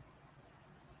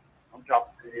 I'm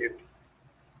talking to you.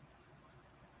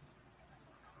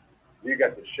 You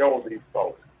got to show these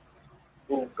folks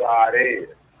who God is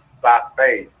by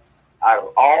faith out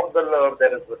of all the love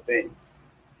that is within you.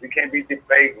 We can't be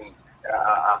debating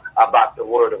about the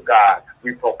word of God.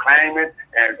 We proclaim it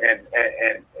and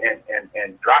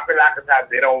drop it like it's hot.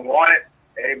 They don't want it.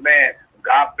 Amen.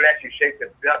 God bless you. Shake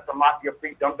the dust from off your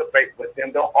feet. Don't debate with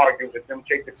them. Don't argue with them.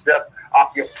 Shake the dust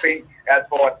off your feet as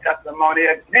for a testimony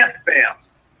against them.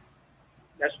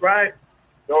 That's right.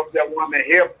 Those that want to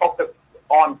hear, focus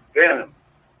on them.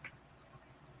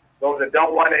 Those that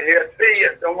don't want to hear, see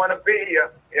you, don't want to be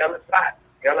here. Hell is hot.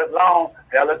 Hell is long.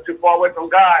 Hell is too far away from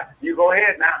God. You go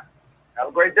ahead now. Have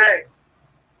a great day.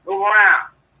 Move around.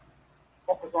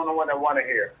 Focus on the one that want to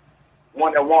hear. The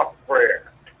one that wants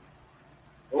prayer.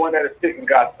 The one that is seeking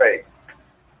God's faith.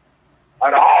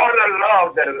 Out of all the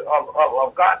love that is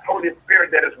of God's Holy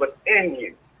Spirit that is within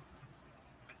you.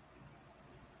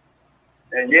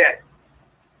 And yet,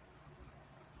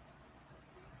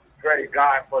 pray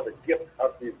God for the gift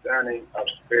of discerning of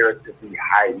spirit to be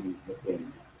hiding within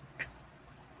you.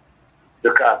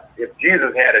 Because if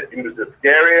Jesus had a Judas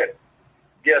Iscariot,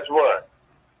 guess what?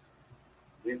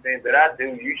 These things that I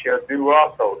do, you shall do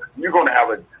also. You're going to have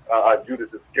a Judas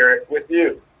Iscariot with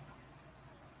you.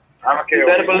 I don't care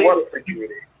what for you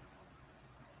it is.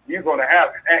 You're going to have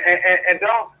it. And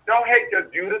don't hate your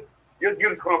Judas. Your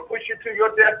Judas is going to push you to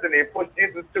your destiny and push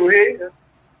Jesus to his.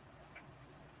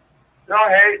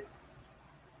 Don't hate.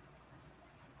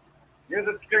 Use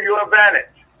it to your advantage.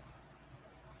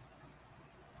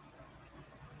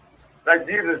 Like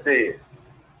Jesus did.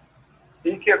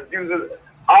 He kept Jesus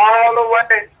all the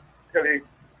way till he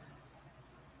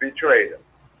betrayed him.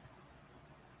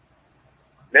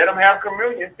 Let him have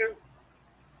communion too.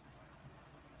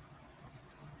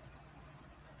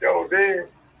 So did.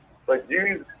 But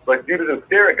Judas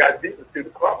Iscariot got Jesus to the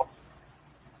cross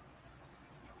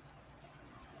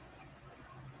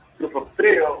to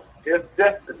fulfill his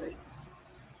destiny,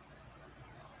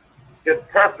 his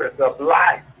purpose of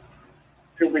life,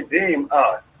 to redeem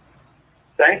us.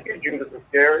 Thank you, Judas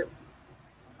Iscariot.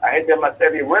 I hate that my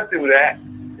Savior went through that.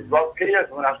 It brought tears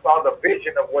when I saw the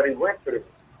vision of what he went through.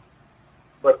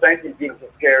 But thank you, Judas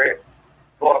Iscariot,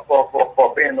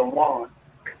 for being the one.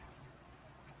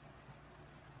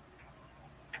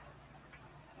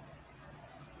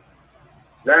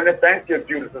 Learn to thank you,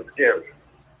 Judas Iscariot.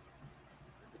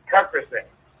 Purposing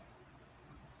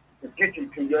to get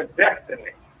you to your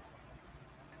destiny.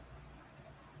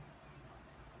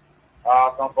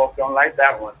 Some folks don't like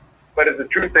that one, but it's the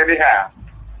truth anyhow.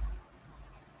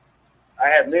 I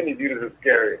had many Judas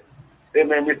Iscariot. They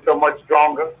made me so much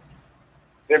stronger.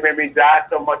 They made me die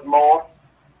so much more.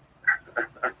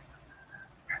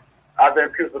 I've been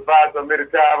crucified so many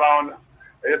times.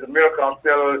 It's a miracle I'm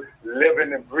still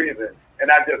living and breathing. And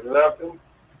I just love them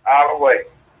all the way.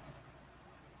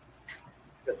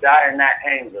 To die in that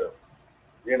anger.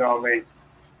 You know what I mean?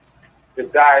 To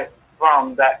die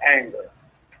from that anger.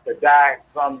 To die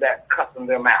from that cussing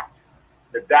them out.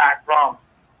 To die from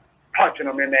punching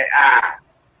them in their eye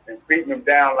and beating them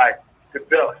down like the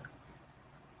dust.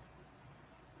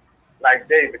 Like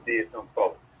David did some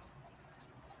folks.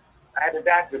 I had to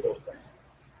die to those things.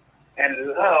 And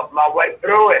love my way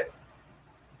through it.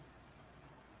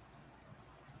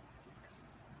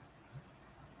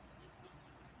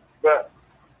 But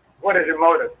what is your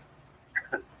motive?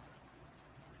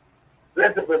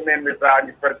 Blessed with men revile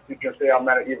you, persecute you, and say all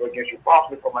manner of evil against you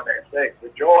falsely for my name's sake.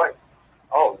 Rejoice.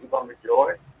 Oh, you're going to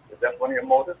rejoice? Is that one of your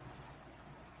motives?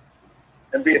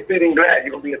 And be exceeding glad.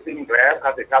 You're going to be exceeding glad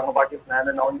because they're talking about you,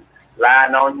 standing on you,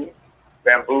 lying on you,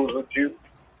 bamboozled you.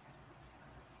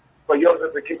 For yours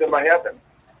is the kingdom of heaven.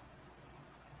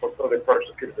 For so they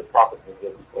persecuted the prophets who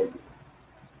were before you.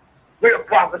 Real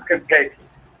prophets can take you,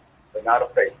 but not a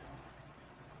faithful.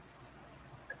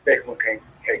 A faithful can't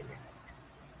take you.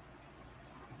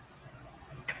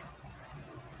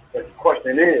 But the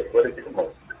question is, what is your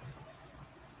motive?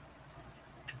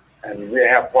 And we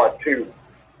have part 2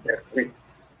 next week.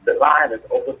 The line is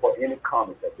open for any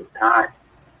comments at this time.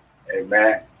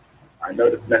 Amen. I know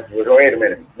this message was, wait a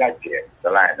minute, not yet.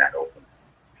 The line not open.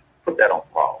 Put that on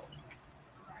pause.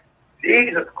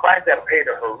 Jesus Christ that paid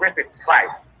a horrific price.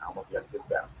 I'm going to let this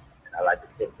out. And I like to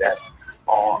put that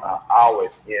on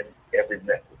always in every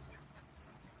message.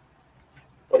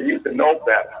 For you to know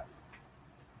better.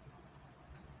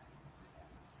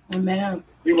 Amen.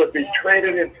 He was betrayed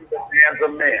into the hands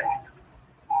of men.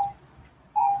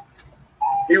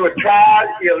 He was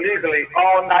charged illegally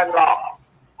all night long.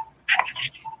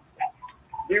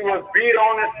 He was beat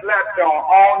on and slept on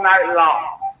all night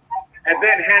long. And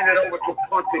then handed over to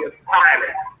Pontius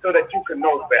Pilate so that you can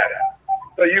know better.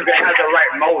 So you can have the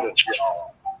right motives,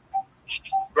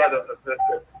 brothers and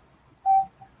sisters.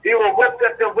 He was whipped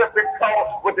at the whipping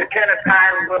post with the cannon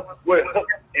with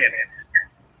hooks in it.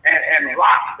 And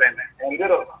rocks and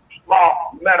little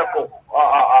small metal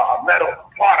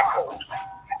particles.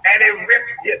 And it ripped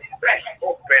his flesh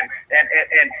open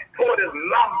and pulled his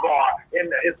lumbar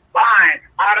in his spine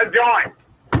out of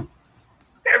joint.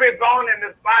 Every bone in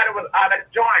his body was out of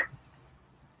joint.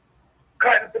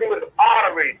 Cutting through his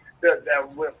arteries,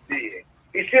 that whip did.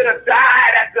 He should have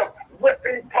died at the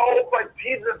whipping pole, but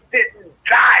Jesus didn't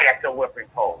die at the whipping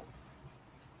pole.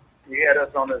 He had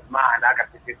us on his mind. I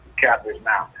got to get to Calvary's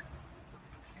mountain.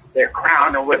 They're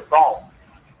crowned him with thorns.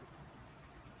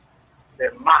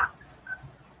 They're mocked.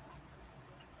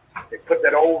 They put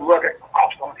that old rugged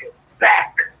cross on his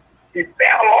back. He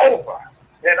fell over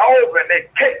and over, and they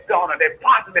kicked on him. They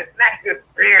punched him and snatched his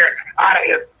beard out of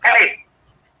his face.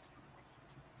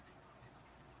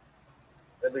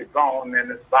 Every bone in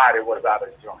his body was out of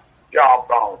joint.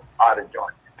 Jawbone out of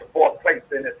joint. The 4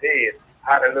 plates in his head,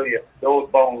 hallelujah, those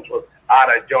bones were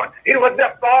out of joint. He was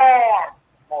deformed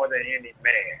more than any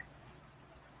man.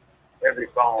 Every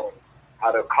bone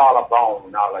out of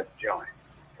collarbone, out of joint.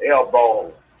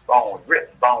 Elbow bone,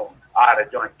 wrist bone, out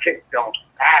of joint. Kicked on,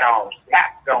 spat on,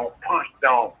 slapped on, punched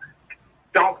on,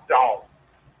 dunked on.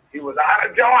 He was out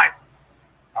of joint.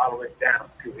 All the way down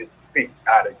to his feet,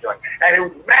 out of joint. And he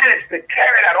managed to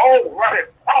carry that old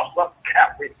rugged cross up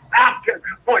Calvary mountain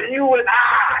for you and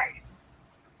I.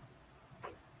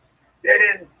 They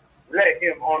didn't lay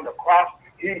him on the cross.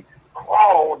 He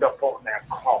crawled up on that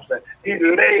cross and he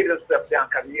laid himself down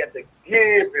because he had to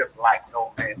give his life,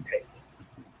 no man take it.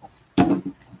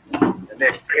 And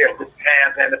they pierced his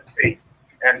hands and his feet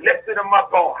and lifted him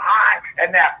up on high,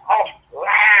 and that cross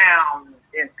slammed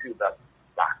into the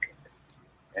socket.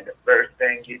 And the first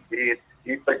thing he did,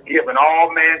 he forgiven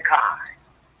all mankind.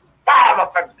 Father,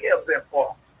 forgive them,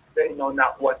 for they know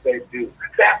not what they do.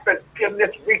 That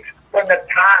forgiveness reached from the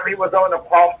time he was on the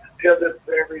cross till this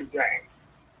very day.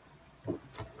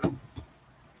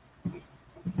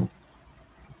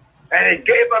 And he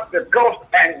gave up the ghost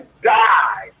and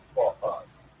died for us,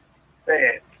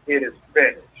 saying, it is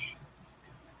finished.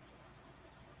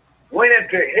 Went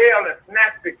into hell and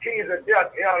snatched the keys of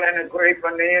death, hell, and the grave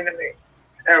from the enemy,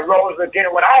 and rose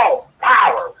again with all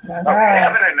power of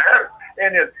heaven and earth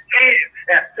in his hands,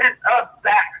 and sent us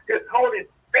back his Holy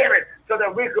Spirit so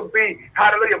that we could be,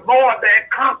 hallelujah, more than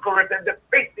conquerors and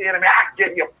defeat the enemy. I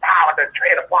give you power to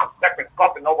tread upon serpents,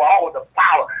 scorpions, over all the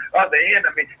power of the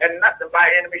enemy, and nothing by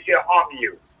enemy shall harm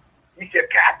you. You shall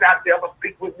cast out devils,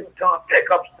 speak with new tongues, take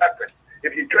up serpents.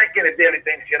 If you drink any deadly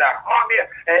things, shall not harm you.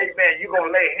 Amen. You're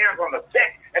going to lay hands on the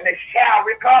sick, and they shall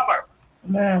recover.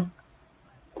 Amen.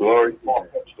 Glory.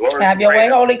 Glory. Have your way,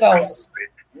 Holy Ghost.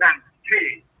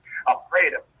 COVID-19.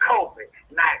 Afraid of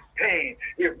COVID-19.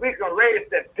 If we can raise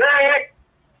the dead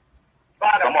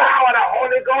by the power of the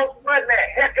Holy Ghost, what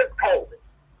the heck is COVID?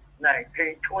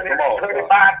 19, 20,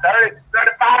 25, 30,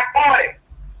 35, 40.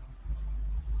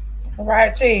 All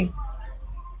right, T.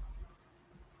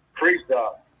 Priest,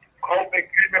 COVID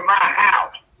came in my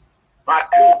house. My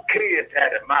two kids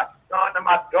had it, my son and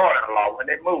my daughter-in-law, when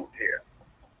they moved here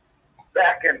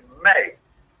back in May.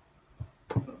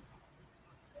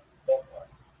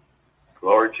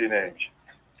 Glory to your name.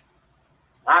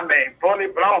 I mean, fully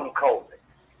blown COVID.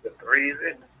 The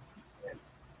breathing,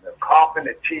 the coughing,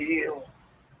 the chills.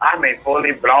 I mean,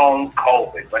 fully blown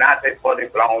COVID. When I say fully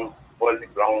blown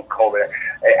COVID,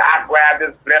 I grabbed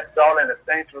this blessed all, and the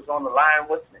saints was on the line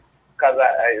with me, because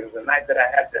it was the night that I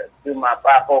had to do my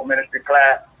 5-4 ministry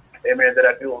class, amen, that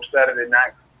I do on Saturday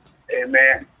night,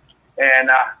 amen. And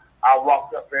I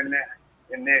walked up in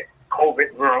the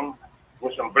COVID room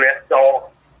with some blessed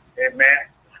oil, amen,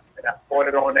 and I poured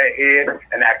it on their head,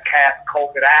 and I cast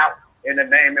COVID out in the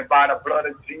name and by the blood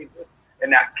of Jesus,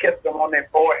 and I kissed them on their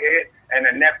forehead, and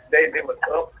the next day they were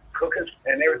cooking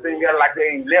and everything else like they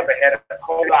ain't never had a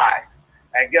cold life.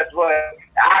 And guess what?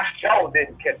 I sure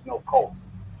didn't catch no COVID.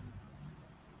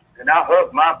 And I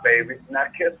hugged my baby and I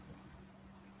kissed her.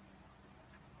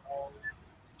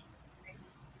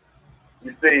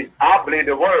 You see, I believe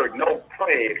the word, no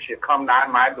plague shall come nigh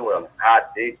my dwelling. And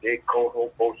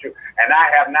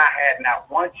I have not had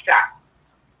not one shot.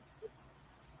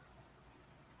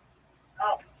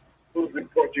 Whose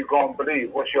report you going to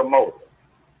believe? What's your motive?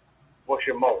 What's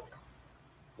your motive?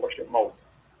 What's your motive?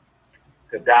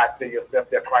 To die to yourself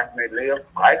that Christ may live?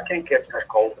 Christ can't catch no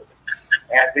COVID.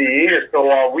 As he is, so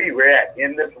are we. We're at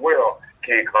in this world.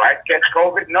 Can Christ catch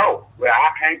COVID? No. Well,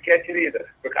 I can't catch it either,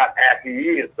 because as he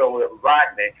is, so is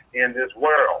Rodney in this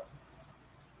world.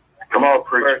 Come on,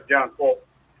 preacher. 1 John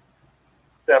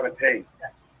 4:17.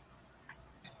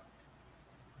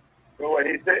 So what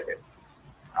he said,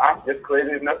 I'm just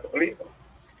crazy enough to believe him.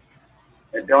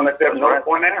 And don't accept no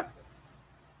for an answer.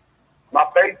 My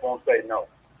faith won't say no.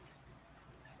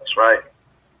 That's right.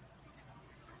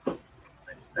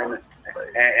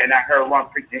 And I heard one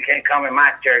preacher, you can't come in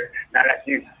my church now that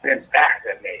you've been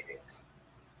vaccinated.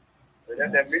 But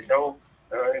that be so,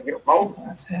 you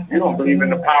don't believe in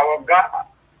the power of God.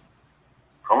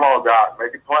 Come on, God.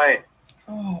 Make it plain.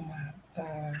 Oh, my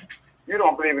God. You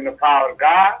don't believe in the power of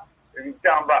God. If you're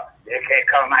talking about, you can't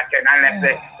come in my church now let's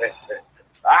say,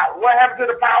 what happened to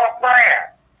the power of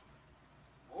prayer?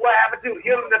 What happened to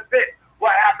healing the sick?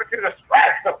 What happened to the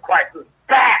stripes of Christ?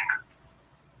 Back.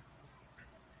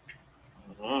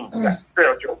 The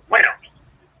spiritual realms.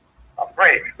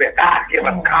 Afraid that God give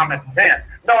us common sense.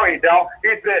 No, he don't. He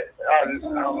said,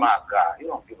 oh my God, he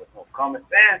don't give us no common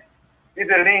sense. He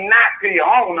said, lean not to your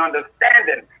own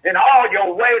understanding. In all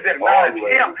your ways acknowledge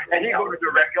him, and he will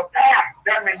direct your path.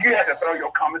 That means you have to throw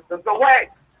your common sense away.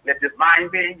 Let this mind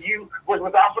be in you, which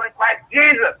was also in Christ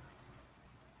Jesus.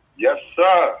 Yes,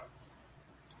 sir.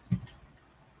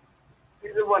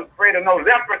 Jesus wasn't afraid of no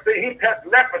leprosy. He touched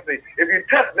leprosy. If you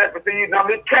touch leprosy, you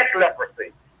normally catch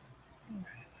leprosy.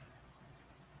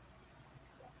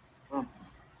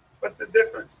 What's the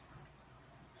difference?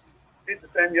 He's the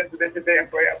same yesterday, today, and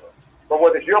forever. But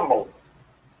what is your motive?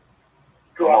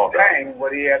 To obtain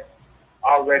what he has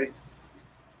already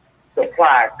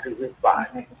supplied to his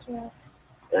body.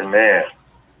 Amen.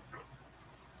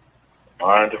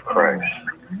 Mind of Christ.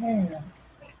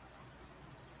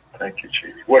 Thank you,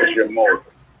 Jesus. What is your motive?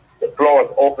 The floor is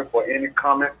open for any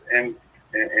comments and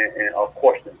or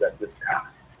questions at this time.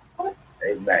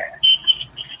 Amen.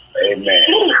 Amen.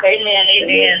 Amen,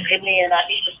 amen, amen. I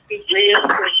need to speak real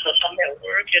quick because I'm at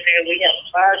work and then we have a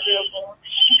fire drill going.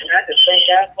 And I just thank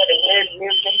God for the word and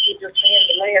everything you just saying.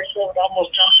 The last show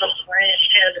almost jumped up the ranch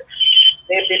and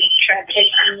they've been trying to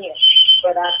take me in.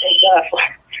 But I thank God for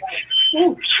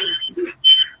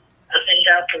I thank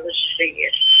God for what you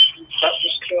said. But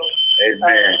it's true.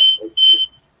 Amen.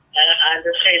 I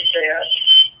understand that,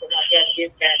 but I got to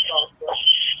get back on. But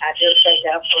I just thank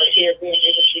God for being able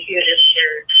to hear this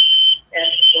word. And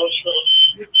it's so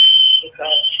true.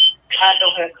 Because I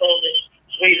don't have COVID.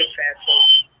 We don't have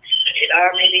COVID. It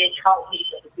already taught me,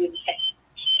 but it didn't take.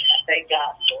 I thank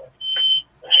God for it.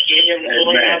 I give him the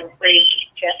glory and the praise. He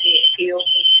kept me and healed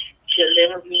me,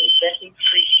 delivered me, and set me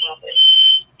free from it.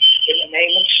 In the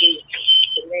name of Jesus.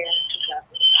 Amen.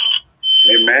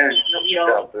 Amen.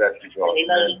 God bless you, God.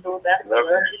 Amen. Love you back.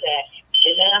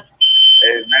 Amen.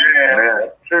 Amen.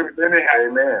 That's truth, anyhow.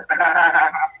 Amen.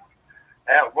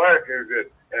 At work is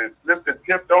it, and slipped and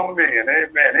tipped on me, and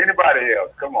amen. Anybody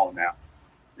else? Come on now.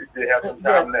 You still have some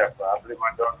time left. I believe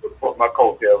my daughter will put my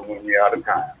coattails when we're out of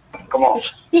time. Come on.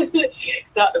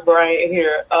 Dr. Bryant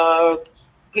here.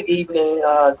 Good evening.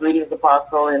 Greetings,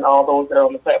 Apostle, and all those that are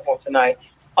on the platform tonight.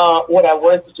 What I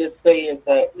wanted to just say is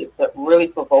that it's a really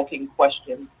provoking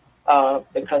question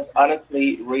because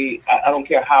honestly, I don't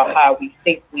care how high we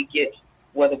think we get,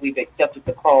 whether we've accepted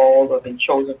the call or been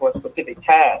chosen for a specific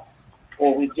task,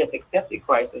 or we've just accepted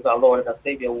Christ as our Lord and our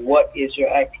Savior. What is your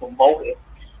actual motive?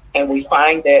 And we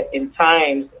find that in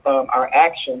times our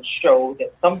actions show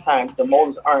that sometimes the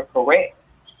motives aren't correct.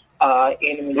 And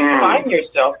when you find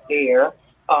yourself there,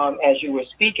 as you were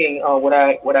speaking, what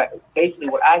I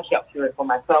kept hearing for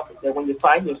myself is that when you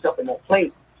find yourself in that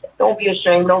place, don't be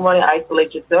ashamed, don't run and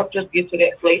isolate yourself, just get to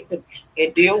that place and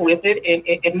deal with it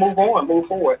and move on, move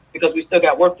forward, because we still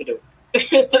got work to do.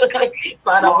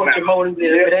 Find out what your motive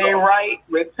is. If it ain't right,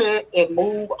 repent and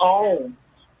move on.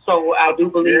 So I do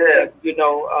believe that,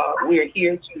 we're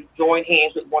here to join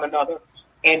hands with one another,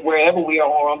 and wherever we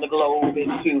are on the globe,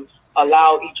 and to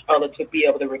allow each other to be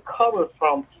able to recover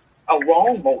from a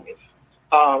wrong motive.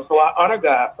 So I honor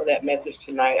God for that message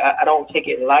tonight. I don't take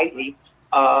it lightly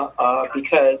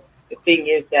because the thing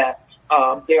is that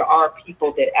there are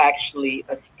people that actually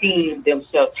esteem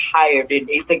themselves higher than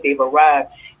they think they've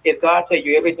arrived. If God tells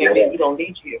you everything, then He don't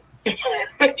need you.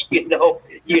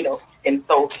 And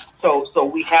so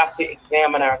we have to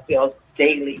examine ourselves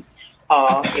daily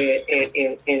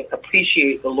and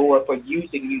appreciate the Lord for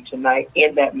using you tonight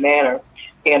in that manner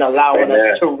and allowing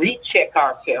us to recheck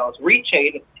ourselves,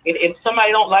 recheck. And if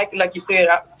somebody don't like it, like you said,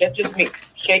 that's just me.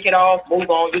 Shake it off, move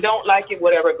on. You don't like it,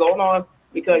 whatever, go on,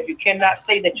 because you cannot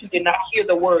say that you did not hear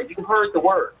the word. You heard the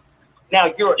word.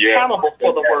 Now you're accountable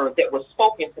for the word that was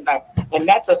spoken tonight, and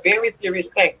that's a very serious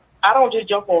thing. I don't just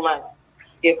jump online.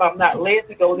 If I'm not led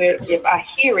to go there, if I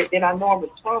hear it, then I know I'm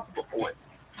responsible for it.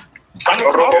 I'm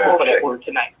responsible for that word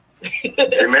tonight.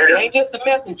 It ain't just the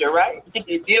messenger, right?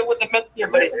 You deal with the messenger,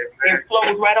 but it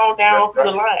flows right on down through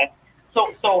the line.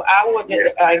 So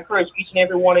I encourage each and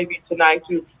every one of you tonight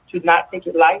to not take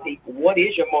it lightly. What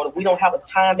is your motive? We don't have a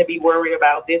time to be worried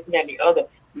about this and that and the other.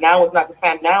 Now is not the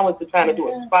time. Now is the time to do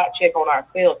a spot check on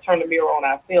ourselves, turn the mirror on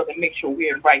ourselves, and make sure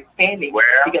we're in right standing.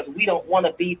 Because we don't want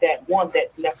to be that one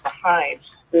that's left behind,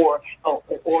 or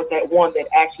that one that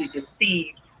actually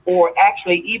deceived, or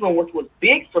actually even what was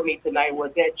big for me tonight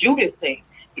was that Judas thing.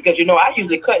 Because I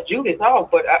usually cut Judas off,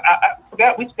 but I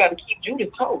forgot we just got to keep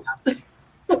Judas toes.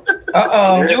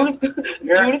 Judas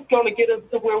going to get us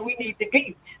to where we need to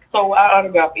be. So I honor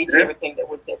God for each and everything that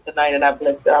was said tonight, and I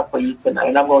bless God for you tonight.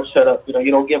 And I'm going to shut up. You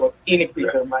don't give us any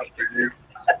preacher right.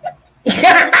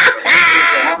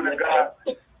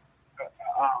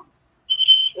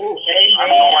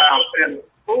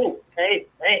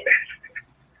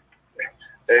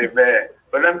 Amen.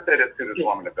 But let me say this to this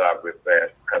woman of God real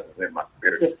fast, because it's in my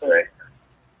spirit today.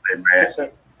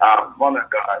 Amen. Woman of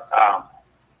God,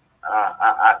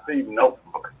 I see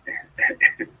notebook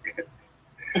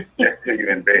next to you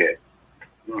in bed.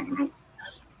 Mm-hmm.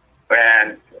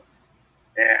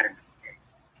 And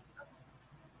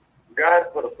God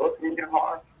put a book in your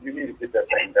heart. You need to get that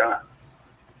thing done.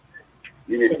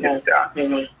 You need to get it done.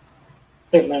 Amen.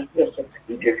 Amen. Yes, sir.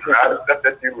 You get a lot of stuff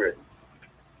that you've written.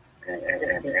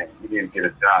 And you need to get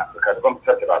it done because it's going to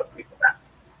touch a lot of people now.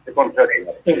 It's going to touch a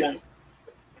lot of people.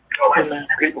 Amen.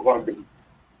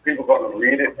 People going to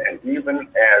read it, and even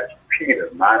as Peter,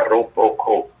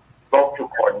 spoke to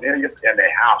Cornelius and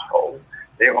their household,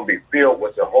 they're going to be filled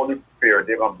with the Holy Spirit.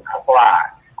 They're going to cry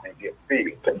and get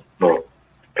filled. Lord.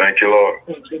 Thank you, Lord.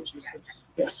 Thank you, Jesus.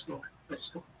 Yes, Lord. Yes,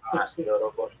 Lord.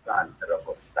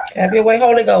 Have your way,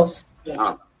 Holy Ghost.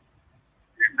 God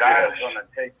is going to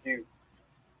take you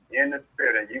in the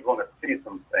Spirit, and you're going to see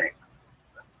some things.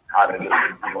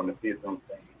 Hallelujah. You're going to see some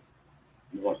things.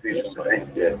 You're going to see some things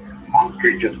that most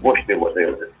preachers wish they were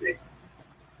able to see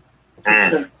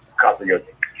because of your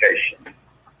education.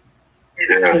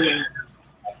 Yes.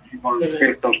 You're going to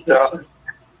see some stuff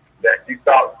that you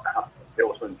thought there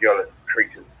was some jealous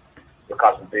creatures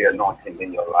because of the anointing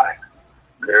in your life.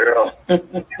 Girl, you're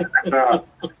going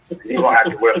to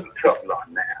have to wear some Teflon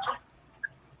now.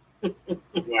 You're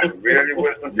going to have to really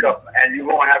wear some Teflon. And you're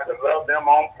going to have to love them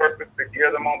on purpose,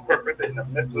 forgive them on purpose in the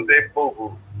midst of their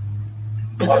boo-boo.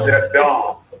 Or their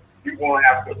dumb. You're going to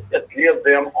have to forgive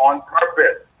them on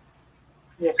purpose.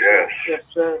 Yes, Yes. yes,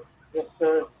 sir. Yes,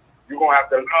 sir. You're going to have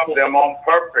to love them on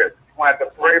purpose. You're going to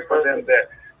have to pray for them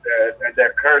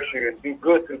that curse you and do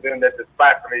good to them that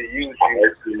despitefully use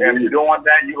you. And doing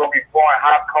that, you're going to be pouring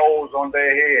hot coals on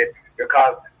their head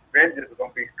because vengeance is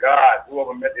going to be God.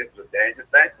 Whoever met this is a dangerous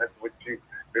thing with you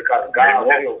because God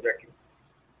will wreck you.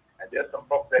 And there's some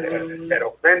folks that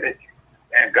offended you.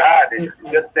 And God is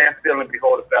just stand still and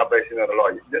behold the salvation of the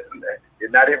Lord. Listen,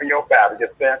 it's not even your battle.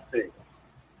 Just stand still.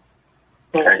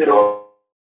 Thank you, Lord.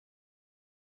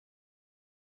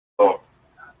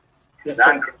 Yes,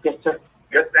 sir. Yes, sir.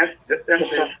 Just stand Yes, still.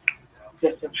 sir.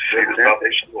 Yes, sir.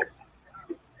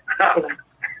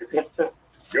 Yes, sir.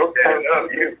 Your daddy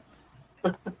loves you.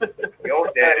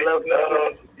 Your daddy loves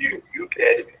you. You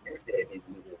daddy,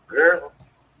 little girl.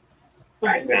 I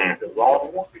mean, the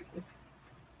wrong one.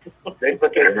 They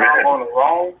put their mom on the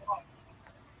wrong.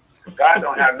 God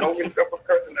don't have no respect for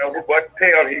person over what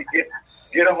tail he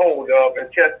get a hold of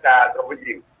and chastise over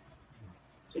you.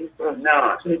 Jesus.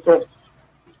 None. Jesus.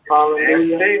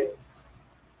 Hallelujah.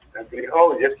 And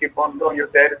behold, just keep on doing your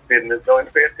daddy's business.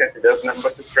 Don't pay attention. There's nothing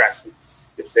but distraction.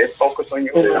 Just stay focused on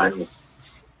your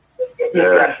business.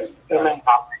 Distraction.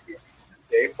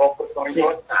 Stay focused on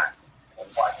your time. And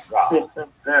watch God. Yes,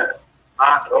 sir.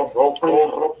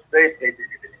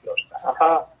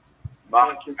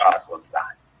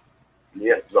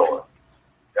 Yes, Lord.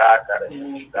 God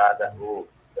got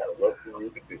work for you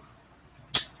to do.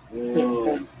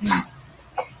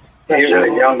 Even the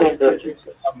younger sisters,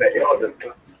 the elder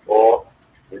sisters, boy,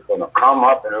 is going to come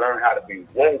up and learn how to be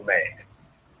woe man.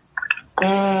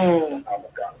 I'm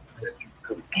God that you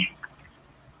could.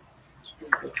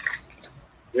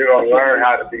 You're going to learn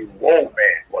how to be woe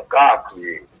man, what God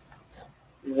created.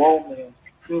 Woe man.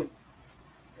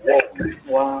 Woe man.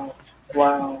 Wow.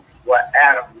 Wow. What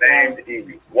Adam named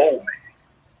Eve, woe man.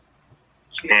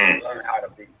 She's going to learn how to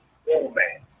be woe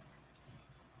man.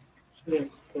 Yes,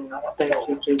 thank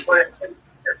you, Jesus. Spend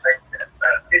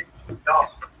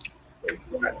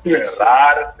a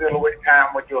lot of still away time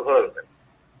with your husband,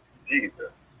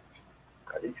 Jesus.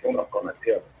 Because he's not going to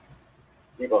tell you.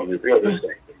 He's going to reveal this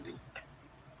thing to you.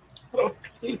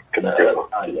 He's going to tell you.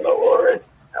 I know already.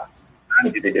 I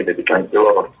need to get it to come to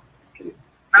us.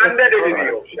 I'm ready to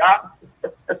reveal, shop. He's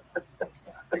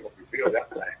going to reveal that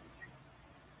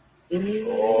thing.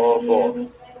 Oh, boy.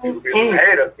 He will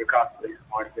hate us because of the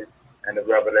anointing and the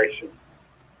revelation.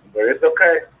 But it's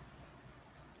okay.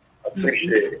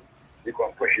 Appreciate it. We're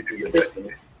going to push you to your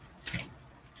destiny.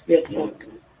 Yes, Lord.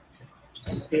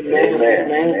 Amen.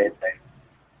 Amen.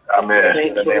 Amen.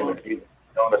 In the name of Jesus.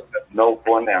 Don't accept no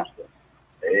for an answer.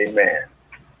 Amen.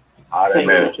 Amen.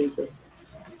 Thank you, Jesus.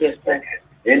 Yes, sir.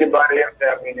 Anybody else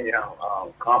have any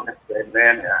comments?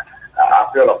 Amen. I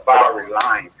feel a fiery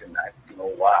line tonight. You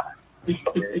know why?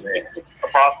 Amen.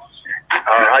 Apostle.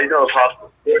 How you doing,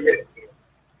 Apostle?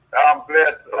 I'm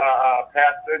blessed.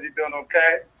 Pastor, you doing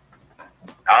okay?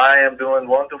 I am doing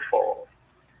wonderful.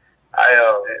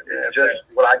 Just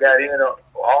when I got in,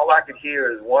 all I could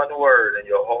hear is one word in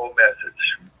your whole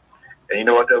message. And you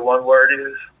know what that one word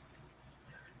is?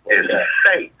 It's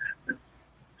faith.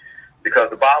 Because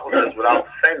the Bible says without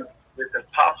faith, it's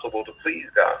impossible to please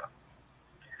God.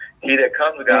 He that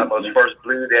comes to God must first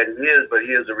believe that he is, but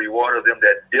he is the reward of them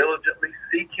that diligently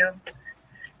seek him.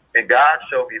 And God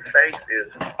showed me faith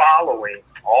is following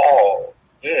all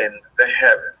in the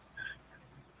heavens.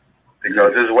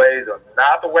 because his ways are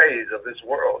not the ways of this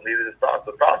world, neither his thoughts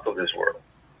the thoughts of this world.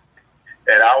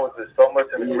 And I was just so much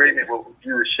in agreement with what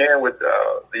you were sharing with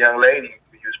the young lady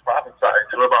who was prophesying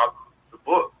to her about the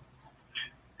book.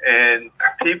 And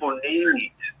people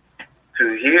need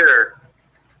to hear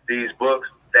these books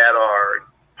that are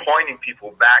pointing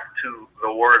people back to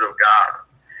the Word of God,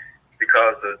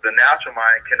 because the natural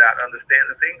mind cannot understand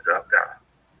the things of God.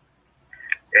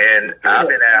 And I've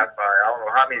been asked by I don't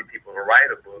know how many people to write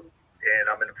a book, and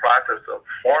I'm in the process of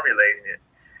formulating it,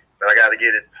 but I got to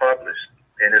get it published.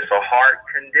 And it's a heart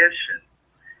condition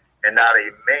and not a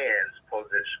man's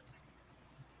position.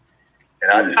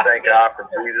 And I just thank God for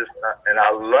Jesus, and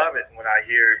I love it when I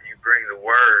hear you bring the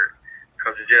word,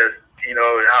 because it just, you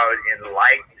know, how it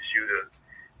enlightens you to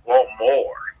want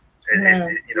more,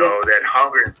 and you know, that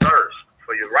hunger and thirst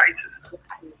for your righteousness.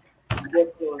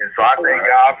 And so I thank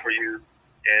God for you,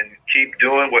 and keep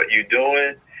doing what you're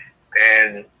doing.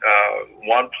 And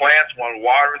one plants, one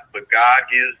waters, but God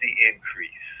gives the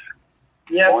increase.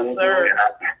 Yes, sir.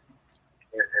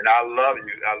 And I love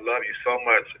you. I love you so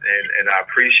much, and I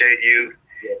appreciate you.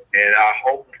 And I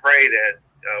hope and pray that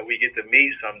we get to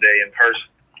meet someday in person,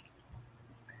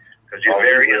 because you're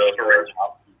very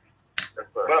inspirational.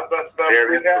 But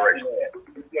Very inspirational.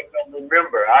 you just don't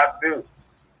remember, I do.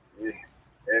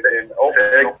 And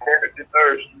Oakland,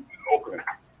 thirst, Oakland.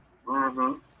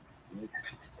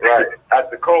 Right,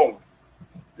 at the Comb.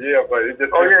 Yeah, but it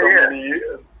just took so many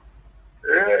years.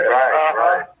 Yeah,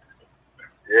 Right.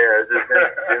 Yeah, it's just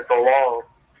been so long.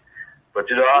 But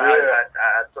you know,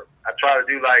 I try to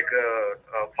do like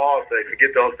Paul said,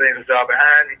 forget those things which are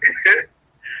behind you.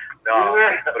 No,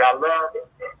 but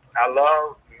I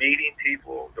love meeting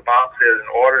people. The Bible says, in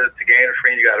order to gain a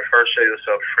friend, you got to first show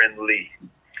yourself friendly.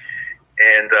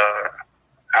 And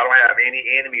I don't have any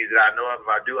enemies that I know of. If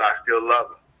I do, I still love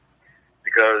them.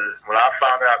 Because when I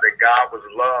found out that God was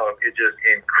love, it just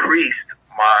increased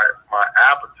my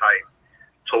appetite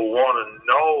to want to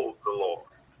know the Lord.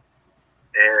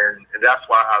 And that's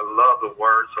why I love the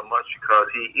Word so much, because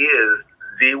He is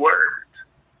the Word.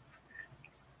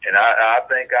 And I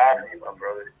thank God for you, my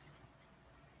brother.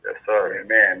 Yes, sir.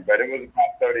 Amen. But it was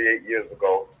about 38 years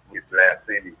ago we last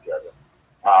seen each other.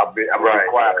 I'm right,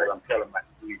 quiet because I'm telling my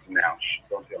speech now. Shh,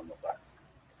 don't tell nobody.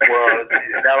 Well,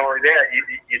 not only that,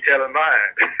 you're telling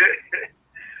mine.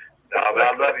 No, but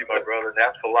I love you, my brother, and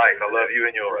that's for life. I love you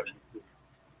and yours.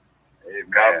 Amen.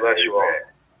 God bless you all.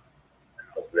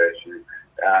 God bless you.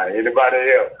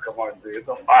 Anybody else? Come on, there's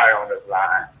some fire on this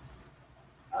line.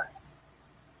 Right.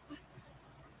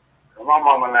 Come on,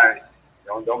 Mama Lanny.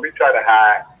 Don't be trying to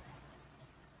hide.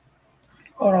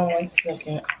 Hold on 1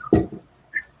 second.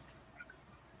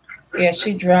 Yeah,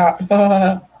 she dropped.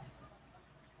 Okay,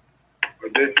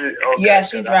 yeah,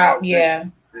 she dropped. Yeah.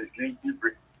 She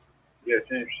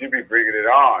be bringing it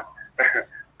on.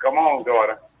 Come on,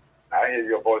 daughter. I hear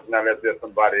your voice now. Let's there's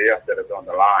somebody else that is on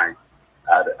the line.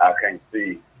 I can't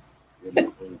see who's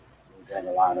on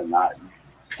the line or not.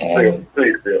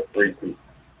 Please feel free to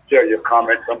share your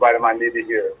comments. Somebody might need to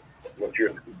hear what you're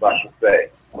about to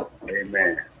say.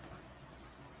 Amen.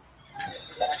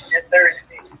 It's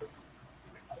Thursday.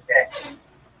 Okay.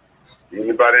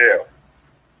 Anybody else?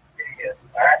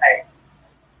 All right.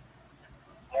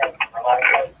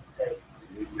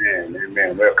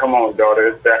 Amen. Well, come on, daughter.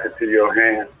 It's back into your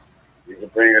hands. You can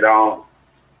bring it on.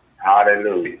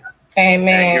 Hallelujah.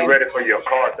 Amen. And get ready for your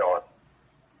car, daughter.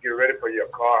 Get ready for your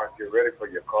car. Get ready for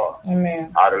your car.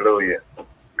 Amen. Hallelujah.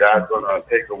 God's going to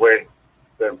take away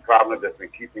certain problems that's been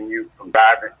keeping you from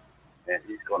driving, and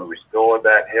He's going to restore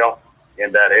that health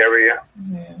in that area.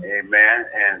 Amen.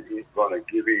 And He's going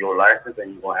to give you your license,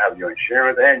 and you're going to have your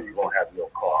insurance, and you're going to have your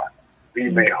car. Be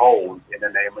made whole in the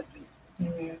name of Jesus.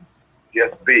 Amen.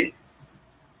 Just be.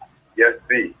 Just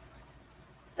be.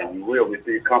 And you will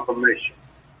receive confirmation.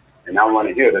 And I want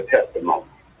to hear the testimony.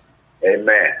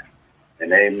 Amen.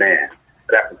 And amen.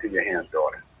 Back into your hands,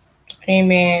 daughter.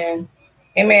 Amen.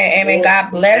 Amen.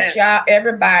 God bless y'all,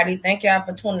 everybody. Thank y'all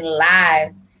for tuning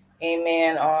live.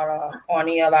 Amen. On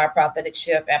ELR Prophetic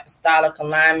Shift Apostolic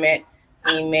Alignment.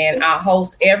 Amen. Our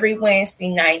host every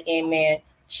Wednesday night. Amen.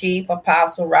 Chief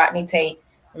Apostle Rodney Tate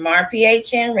from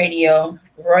RPHN Radio,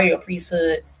 Royal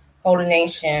Priesthood, Holy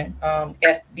Nation,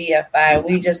 FBFI.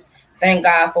 We just thank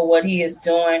God for what He is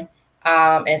doing.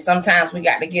 And sometimes we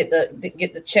got to get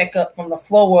the checkup from the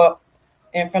floor up,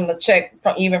 and from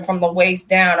the waist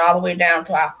down all the way down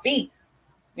to our feet.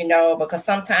 You know, because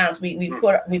sometimes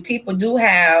people do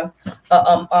have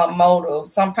a motive.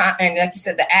 Sometimes, and like you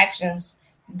said, the actions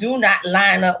do not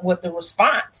line up with the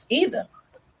response either.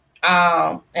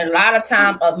 And a lot of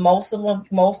time, most of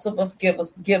us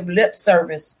give lip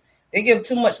service They give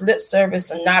too much lip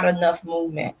service and not enough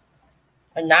movement,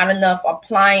 and not enough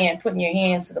applying, putting your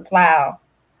hands to the plow.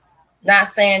 Not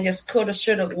saying just coulda,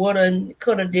 shoulda, woulda,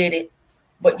 coulda did it,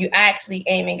 but you actually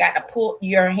aiming got to put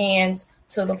your hands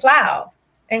to the plow.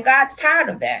 And God's tired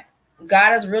of that.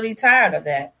 God is really tired of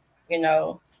that. You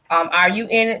know, are you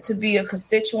in it to be a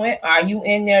constituent? Are you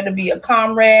in there to be a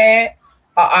comrade?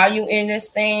 Or are you in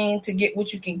this thing to get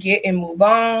what you can get and move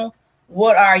on?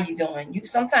 What are you doing?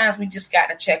 Sometimes we just got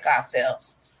to check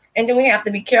ourselves. And then we have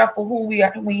to be careful who we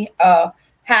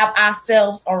have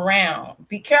ourselves around.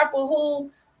 Be careful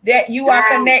who that you are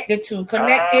connected to.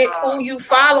 Connected who you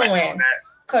following.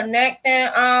 Connecting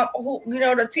who, you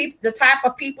know, the type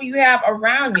of people you have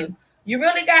around you. You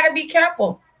really got to be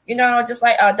careful. You know, just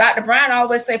like Dr. Brian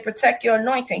always say, protect your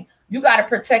anointing. You got to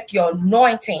protect your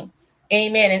anointing.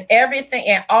 Amen. And everything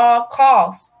at all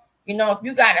costs. You know, if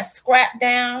you got to scrap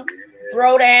down,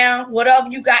 throw down, whatever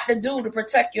you got to do to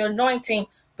protect your anointing,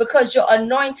 because your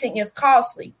anointing is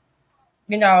costly.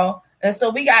 You know, and so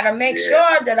we got to make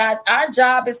sure that our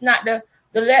job is not to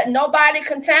let nobody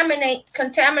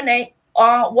contaminate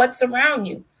what's around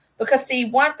you. Because see,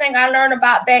 one thing I learned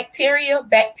about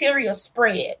bacteria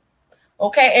spread.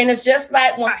 Okay, and it's just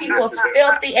like when people's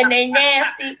filthy and they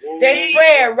nasty, they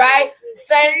spread, right?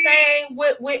 Same thing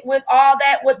with all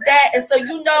that, with that. And so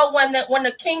you know when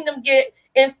the kingdom get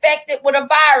infected with a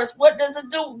virus, what does it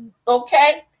do?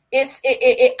 Okay,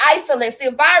 it isolates.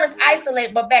 The virus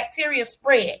isolate, but bacteria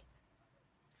spread.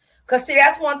 Because see,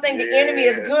 that's one thing the enemy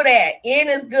is good at.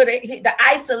 Is good at to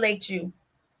isolate you.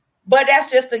 But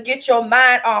that's just to get your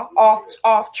mind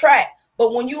off track.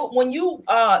 But when you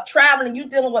traveling, you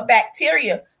dealing with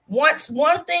bacteria. Once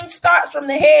one thing starts from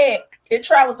the head, it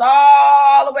travels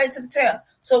all the way to the tail.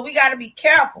 So we got to be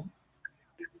careful.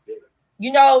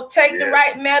 You know, take the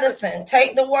right medicine,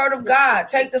 take the word of God,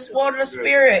 take the sword of the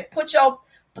spirit. Put your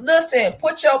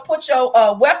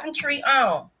weaponry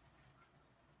on.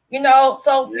 You know,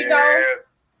 so you know,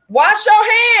 wash your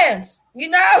hands. You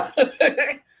know.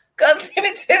 Because let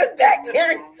me tell you,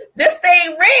 bacteria, this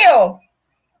thing real,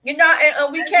 you know,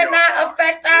 and we cannot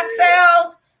affect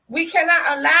ourselves. We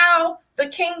cannot allow the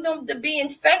kingdom to be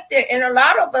infected. And a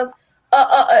lot of us,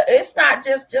 it's not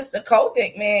just the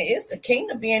COVID, man. It's the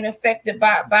kingdom being affected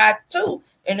by too.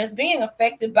 And it's being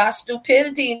affected by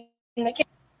stupidity in the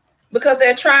kingdom, because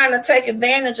they're trying to take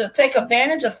advantage of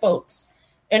folks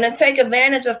and then take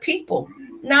advantage of people.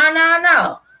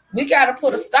 No. We got to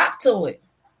put a stop to it.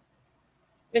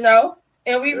 You know,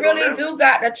 and we really do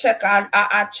got to check our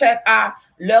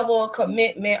level of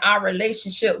commitment, our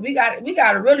relationship. We got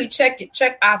to really check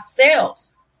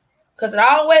ourselves, because it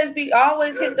always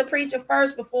hit the preacher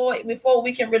first before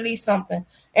we can release something.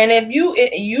 And if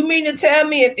you mean to tell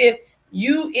me if it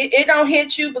don't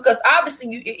hit you, because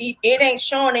obviously it ain't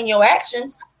showing in your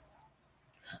actions,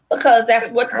 because that's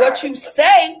what you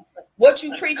say, what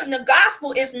you preach in the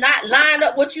gospel is not lined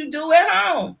up what you do at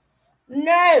home.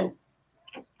 No.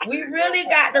 We really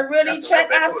got to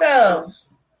check ourselves.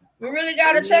 We really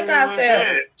got to check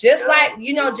ourselves. Just like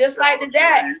the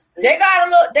dad. They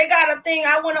got a thing.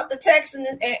 I went up to Texas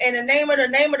and the name of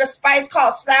the spice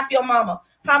called Slap Your Mama.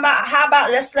 How about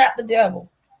let's slap the devil?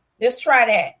 Let's try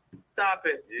that. Stop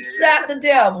it. Slap the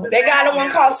devil. They got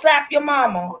one called Slap Your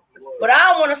Mama. But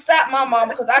I don't want to slap my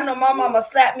mama, because I know my mama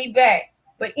slap me back.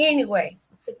 But anyway,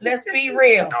 let's be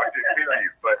real.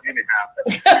 But anyhow,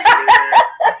 I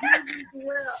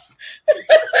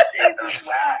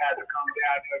had to come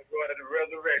down to the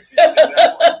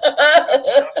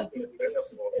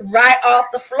resurrection. Right off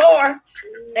the floor.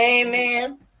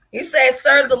 Amen. He said,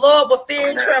 serve the Lord with fear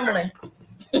and trembling.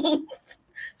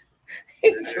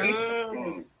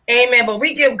 Amen. But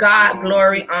we give God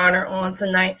glory, honor on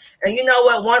tonight. And you know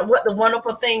what the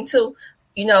wonderful thing too,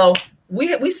 you know,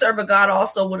 we serve a God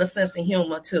also with a sense of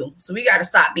humor too. So we got to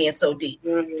stop being so deep.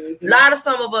 Mm-hmm.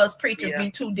 Some of us preachers be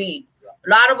too deep. A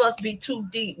lot of us be too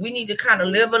deep. We need to kind of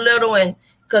live a little, and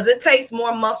because it takes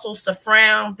more muscles to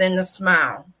frown than to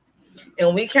smile.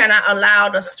 And we cannot allow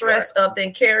the stress of the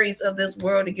carries of this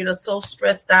world to get us so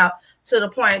stressed out to the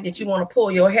point that you want to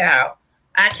pull your hair out.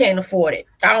 I can't afford it.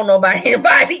 I don't know about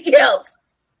anybody else,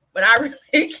 but I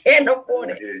really can't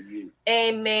afford it.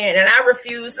 Amen. And I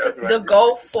refuse to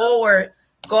go forward.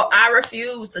 I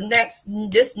refuse the next 6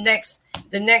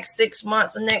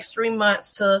 months, the next 3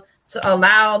 months to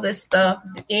allow this stuff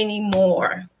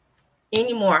anymore,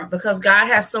 because God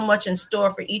has so much in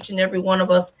store for each and every one of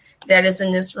us that is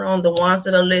in this room, the ones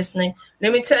that are listening.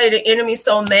 Let me tell you, the enemy's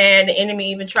so mad. The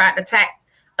enemy even tried to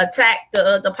attack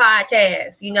the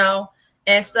podcast, you know,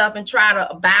 and stuff, and try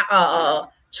to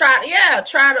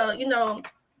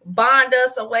bond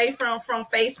us away from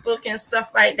Facebook and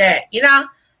stuff like that, you know.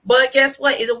 But guess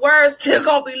what? The word's still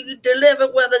gonna be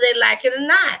delivered whether they like it or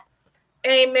not.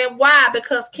 Amen. Why?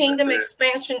 Because kingdom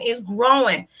expansion is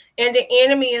growing and the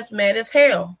enemy is mad as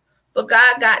hell. But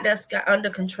God got us under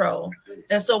control.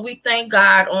 And so we thank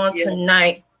God on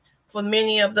tonight for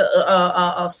many of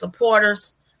the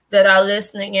supporters that are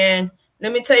listening in.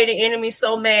 Let me tell you, the enemy's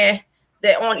so mad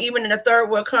that even in the third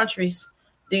world countries,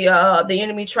 the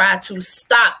enemy tried to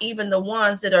stop even the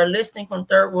ones that are listening from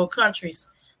third world countries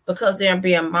because they're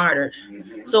being martyred.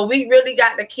 So we really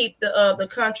got to keep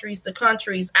the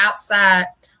countries outside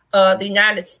the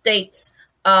United States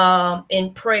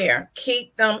in prayer.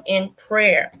 Keep them in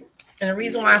prayer. And the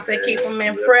reason why I say keep them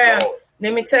in prayer,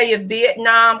 let me tell you,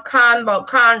 Vietnam,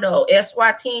 Congo,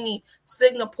 Eswatini,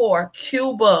 Singapore,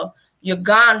 Cuba,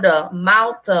 Uganda,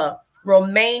 Malta,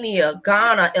 Romania,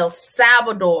 Ghana, El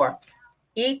Salvador,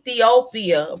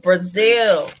 Ethiopia,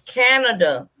 Brazil,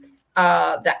 Canada,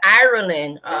 the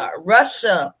Ireland,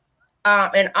 Russia,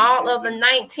 and all of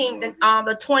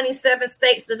the 27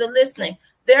 states that are listening,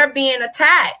 they're being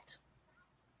attacked.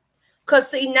 Because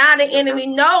see, now the enemy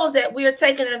knows that we are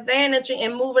taking advantage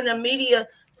and moving the media,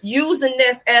 using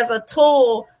this as a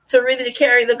tool to really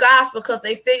carry the gospel, because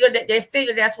they figured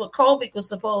that's what COVID was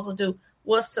supposed to do,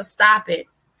 was to stop it.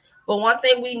 But one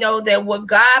thing we know, that what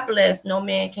God bless, no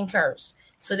man can curse.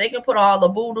 So they can put all the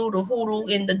voodoo, the hoodoo,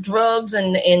 in the drugs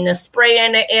and the spray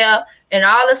in the air and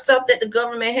all the stuff that the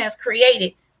government has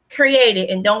created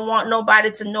and don't want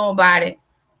nobody to know about it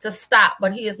to stop.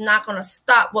 But he is not going to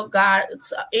stop what God,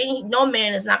 no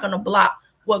man is not going to block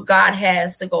what God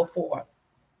has to go forth.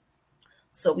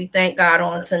 So we thank God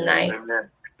on tonight. Amen.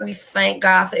 We thank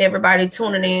God for everybody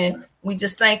tuning in. We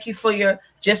just thank you for you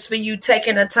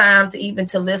taking the time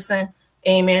to listen.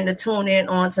 Amen. To tune in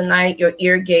on tonight, your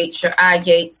ear gates, your eye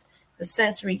gates, the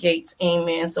sensory gates.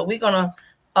 Amen. So we're going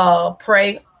to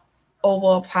pray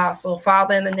over Apostle.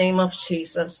 Father, in the name of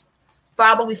Jesus.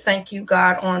 Father, we thank you,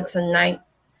 God, on tonight.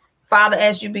 Father,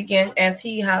 as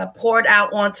he has poured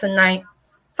out on tonight,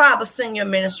 Father, send your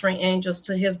ministering angels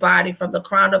to his body from the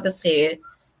crown of his head,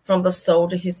 from the sole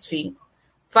to his feet.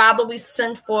 Father, we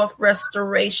send forth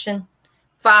restoration,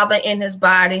 Father, in his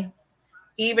body,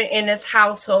 even in his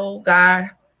household, God.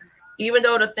 Even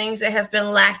though the things that has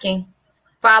been lacking,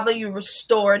 Father, you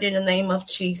restored in the name of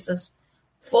Jesus.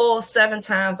 Full 7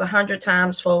 times, 100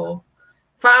 times full.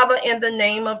 Father, in the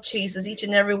name of Jesus, each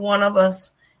and every one of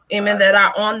us, amen, that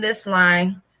are on this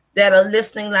line, that are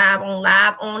listening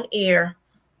live on air,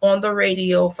 on the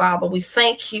radio, Father, we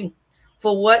thank you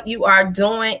for what you are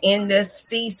doing in this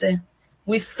season.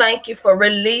 We thank you for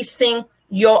releasing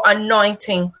your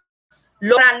anointing.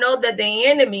 Lord, I know that the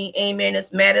enemy, amen,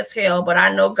 is mad as hell, but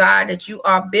I know, God, that you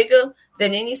are bigger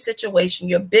than any situation.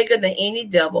 You're bigger than any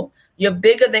devil. You're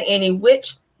bigger than any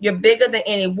witch. You're bigger than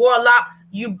any warlock.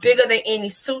 You bigger than any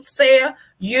soothsayer.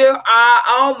 You are,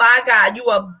 oh my God, you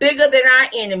are bigger than our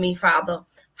enemy, Father.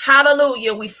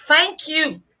 Hallelujah. We thank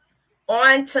you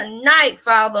on tonight,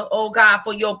 Father, oh God,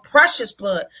 for your precious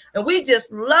blood. And we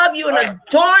just love you and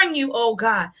adore you, oh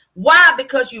God. Why?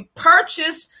 Because you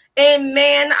purchased,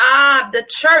 amen, the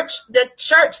church, the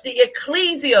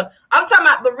ecclesia. I'm talking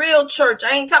about the real church.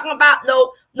 I ain't talking about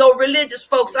no religious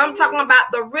folks. I'm talking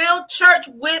about the real church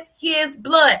with his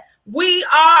blood. We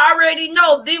already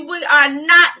know that we are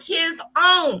not his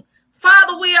own.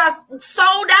 Father, we are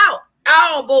sold out.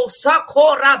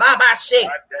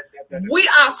 We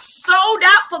are sold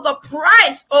out for the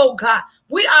price, oh God.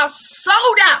 We are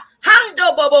sold out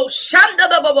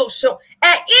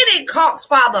at any cost,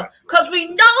 Father, because we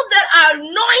know that our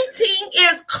anointing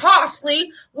is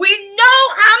costly. We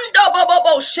know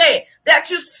that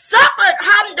you suffered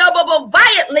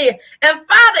violently, and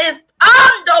Father is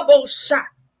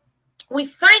we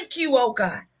thank you, oh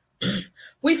God.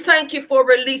 We thank you for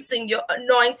releasing your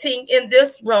anointing in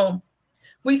this room.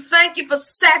 We thank you for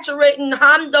saturating.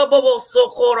 Father,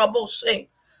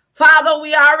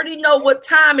 we already know what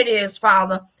time it is,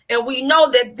 Father, and we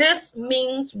know that this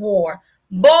means war.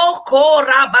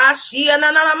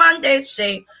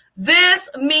 This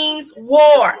means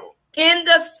war. In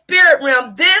the spirit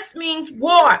realm, this means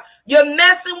war. You're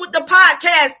messing with the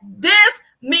podcast. This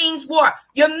means war.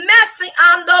 You're messing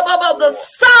on the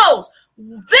souls.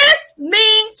 This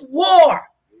means war.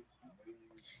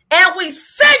 And we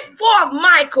sent forth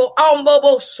Michael on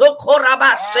Bobo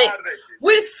Sokorabashe.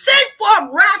 We sent forth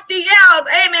Raphael,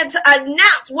 amen, to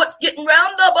announce what's getting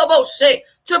around the Bobo She,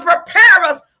 to prepare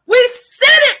us. We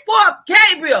sent it forth,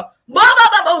 Gabriel.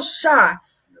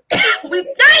 We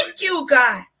thank you,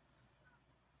 God.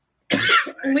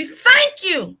 We thank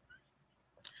you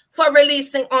for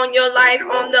releasing on your life,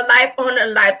 on the life, on the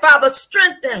life. Father,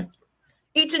 strengthen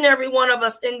each and every one of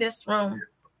us in this room.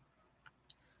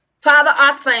 Father,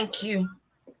 I thank you.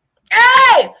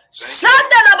 Hey,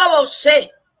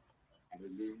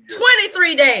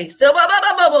 23 days. A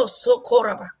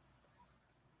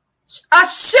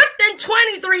shift in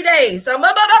 23 days. Father,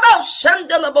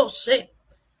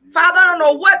 I don't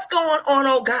know what's going on,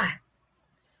 oh God.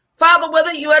 Father,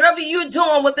 whatever you're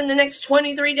doing within the next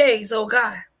 23 days, oh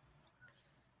God.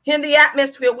 In the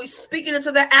atmosphere, we speaking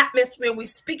into the atmosphere. We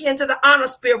speaking into the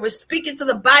ionosphere. We're speaking to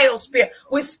the biosphere.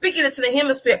 We're speaking into the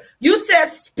hemisphere. You said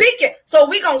speak it, so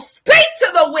we're going to speak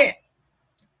to the wind.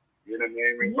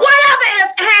 Whatever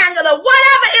is handled,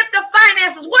 whatever if the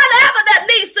finances, whatever that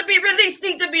needs to be released,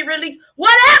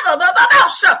 Whatever.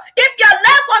 If your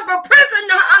loved one from prison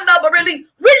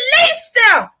release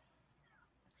them.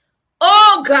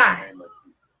 Oh God.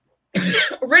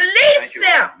 Release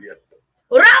them.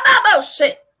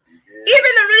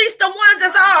 Even to release the ones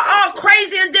that's all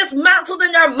crazy and dismantled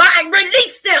in their mind.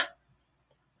 Release them.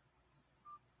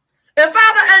 And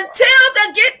Father, until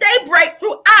they get their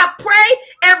breakthrough, I pray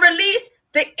and release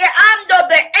the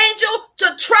angel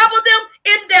to trouble them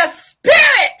in their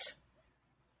spirit.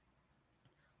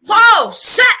 Oh,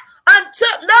 shit.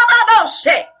 Until no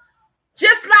shit.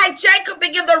 Just like Jacob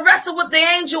began to wrestle with the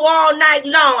angel all night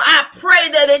long, I pray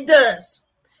that it does.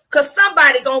 Because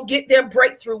somebody gonna get their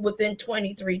breakthrough within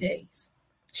 23 days.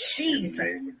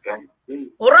 Jesus.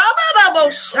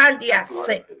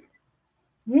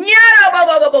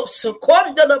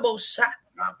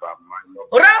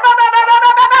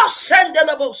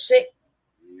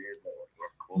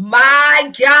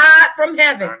 My God from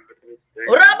heaven.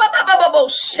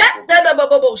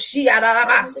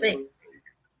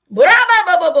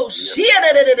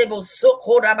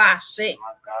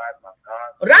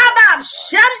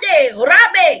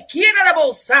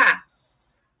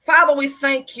 Father, we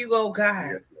thank you, oh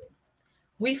God.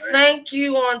 We thank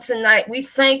you on tonight. We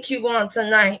thank you on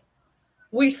tonight.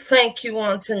 We thank you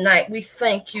on tonight. We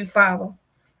thank you, Father.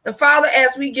 And Father,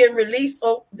 as we get released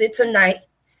tonight,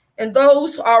 and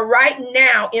those are right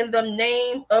now in the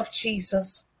name of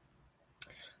Jesus.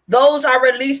 Those are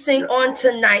releasing on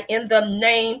tonight in the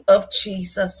name of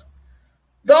Jesus.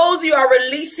 Those you are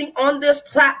releasing on this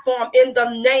platform in the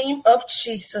name of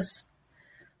Jesus.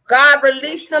 God,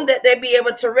 release them that they be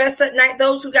able to rest at night.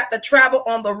 Those who got to travel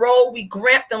on the road, we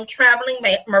grant them traveling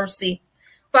mercy.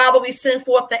 Father, we send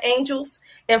forth the angels.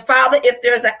 And Father, if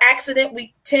there's an accident,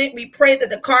 we pray that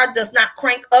the car does not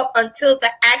crank up until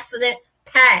the accident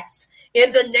passes.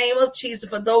 In the name of Jesus,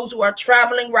 for those who are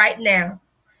traveling right now.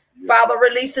 Father,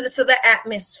 release it into the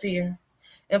atmosphere.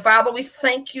 And Father, we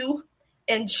thank you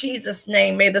in Jesus'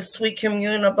 name. May the sweet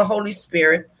communion of the Holy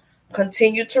Spirit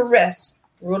continue to rest,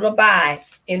 rule, abide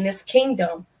in this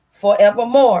kingdom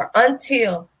forevermore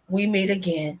until we meet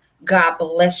again. God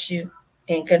bless you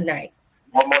and good night.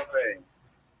 One more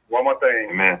thing.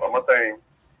 Amen. One more thing.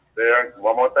 There.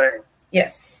 One more thing.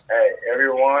 Yes. Hey,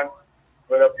 everyone,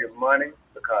 put up your money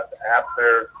because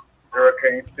after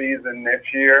hurricane season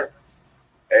next year,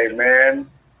 amen,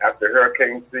 after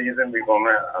hurricane season, we're going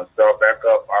to start back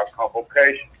up our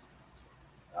convocation.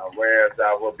 Whereas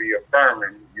I will be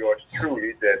affirming yours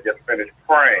truly that just finished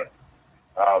praying.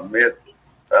 Miss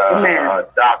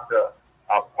Dr.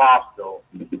 Apostle,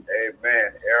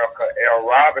 amen, Erica L.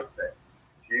 Robinson.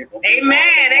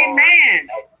 Amen.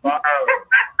 So I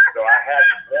had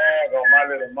to brag on my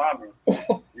little mommy.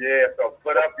 Yeah, so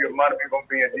put up your money. We're going to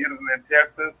be in Houston,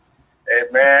 Texas.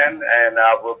 Amen. And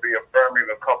I will be affirming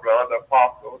a couple of other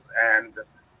apostles and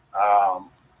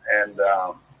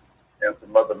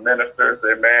some other ministers.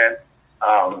 Amen.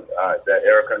 That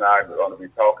Erica and I are going to be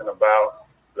talking about.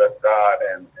 Bless God.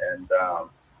 And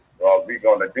we're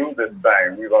going to do this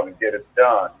thing. We're going to get it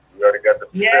done. We already got the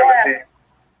facility.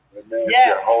 Amen.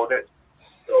 Yeah. Hold it.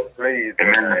 So please,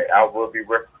 I will be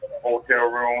working in a hotel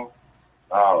room,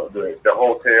 the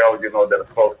hotel,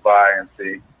 that's close by, and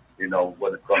see,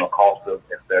 what it's going to cost us,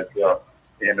 etc.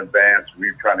 In advance.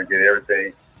 We're trying to get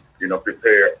everything,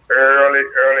 prepared early.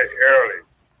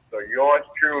 So yours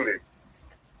truly,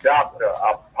 Dr.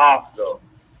 Apostle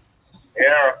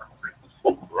Eric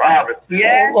Robinson.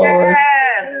 Yes. You're going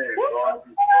to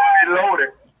be fully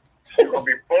loaded. You're going to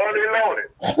be fully loaded.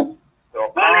 So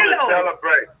come to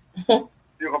celebrate.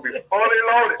 You're going to be fully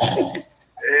loaded.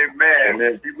 Amen.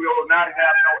 We will not have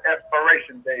no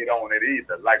expiration date on it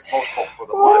either, like most folks for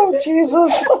the money. Oh,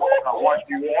 Jesus. Once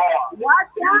you are. Watch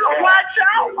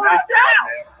out.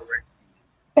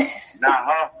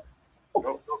 Nah,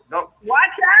 No. Watch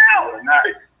out. Will not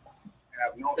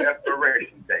have no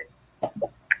expiration date.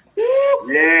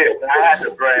 Yeah. I had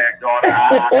to brag, daughter.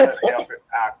 I couldn't help it.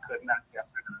 I could not help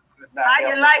it. How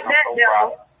you like that,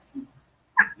 devil?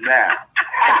 Now.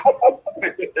 How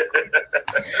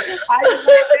you like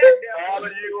that, devil? All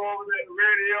of you over there,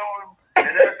 radio and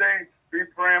everything, be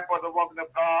praying for the woman of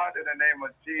God in the name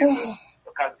of Jesus,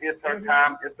 because it's her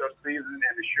time, it's her season, and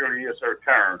it surely is her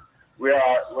turn.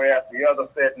 Whereas the other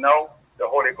said no, the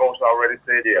Holy Ghost already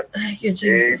said yes. Thank you,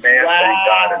 Jesus. Amen. Wow. Thank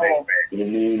God and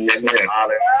amen.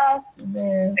 Hallelujah.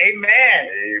 Amen. Amen.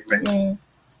 Amen.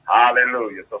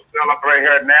 Hallelujah. So celebrate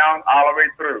her now all the way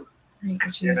through. Thank you,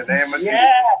 In Jesus. the name of Jesus.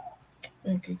 Yeah.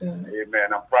 Thank you, God.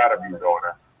 Amen. I'm proud of you,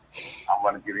 daughter. I'm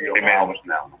going to give you your flowers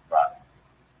now. I'm proud of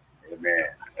you. Amen.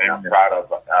 And I'm proud of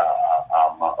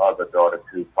my other daughter,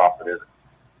 too, Prophetess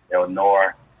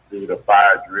Eleanor, through the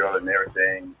fire drill and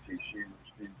everything. She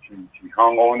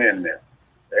hung on in there.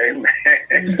 Amen.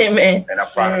 Amen. And I'm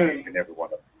proud of each and every one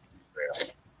of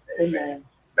you. Amen.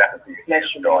 Blessed be your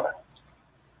daughter.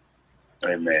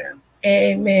 Amen.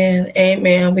 Amen.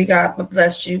 Amen. We God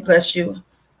bless you. Bless you,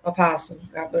 Apostle.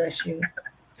 God bless you.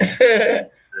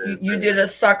 you did a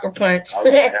sucker punch. I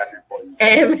was happy for you.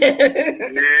 Amen.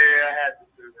 Yeah, I had to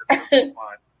do that.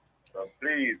 So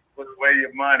please put away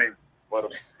your money for the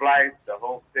flight, the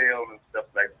hotel, and stuff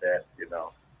like that. You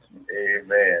know.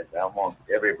 Amen. I want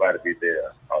everybody to be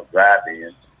there. I'll drive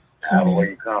in. Where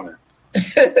you coming?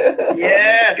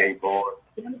 Yeah. Skateboard.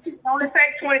 It only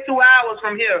take 22 hours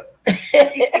from here.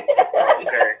 Okay.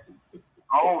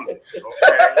 Only. Okay.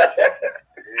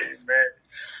 Amen.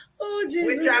 Oh,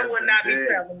 Jesus. Which I would not be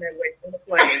traveling that way from the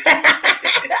plane.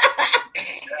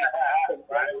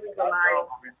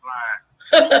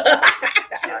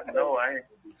 I know I ain't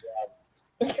gonna be driving.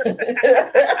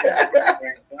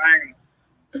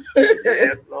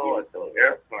 Yes, Lord. So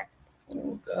airplane.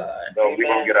 Oh, God. So we're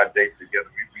gonna get our dates together.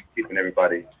 We keeping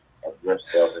everybody abreast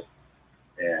of it,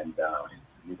 and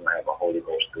we're gonna have a Holy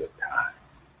Ghost good time.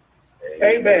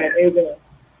 Amen. Amen.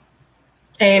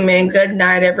 Amen. Good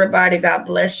night, everybody. God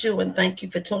bless you, and thank you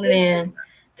for tuning in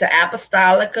to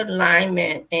Apostolic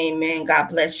Alignment. Amen. God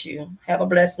bless you. Have a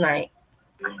blessed night.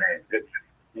 Amen.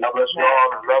 God bless you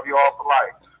all, and love you all for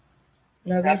life.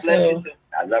 Love God you bless too.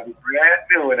 I love you brand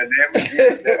new in the name of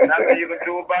Jesus. There's nothing you can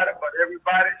do about it, but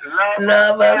everybody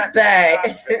Love us back.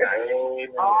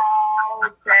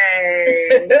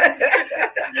 Okay.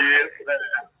 Yes,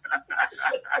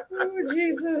 Oh,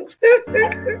 Jesus.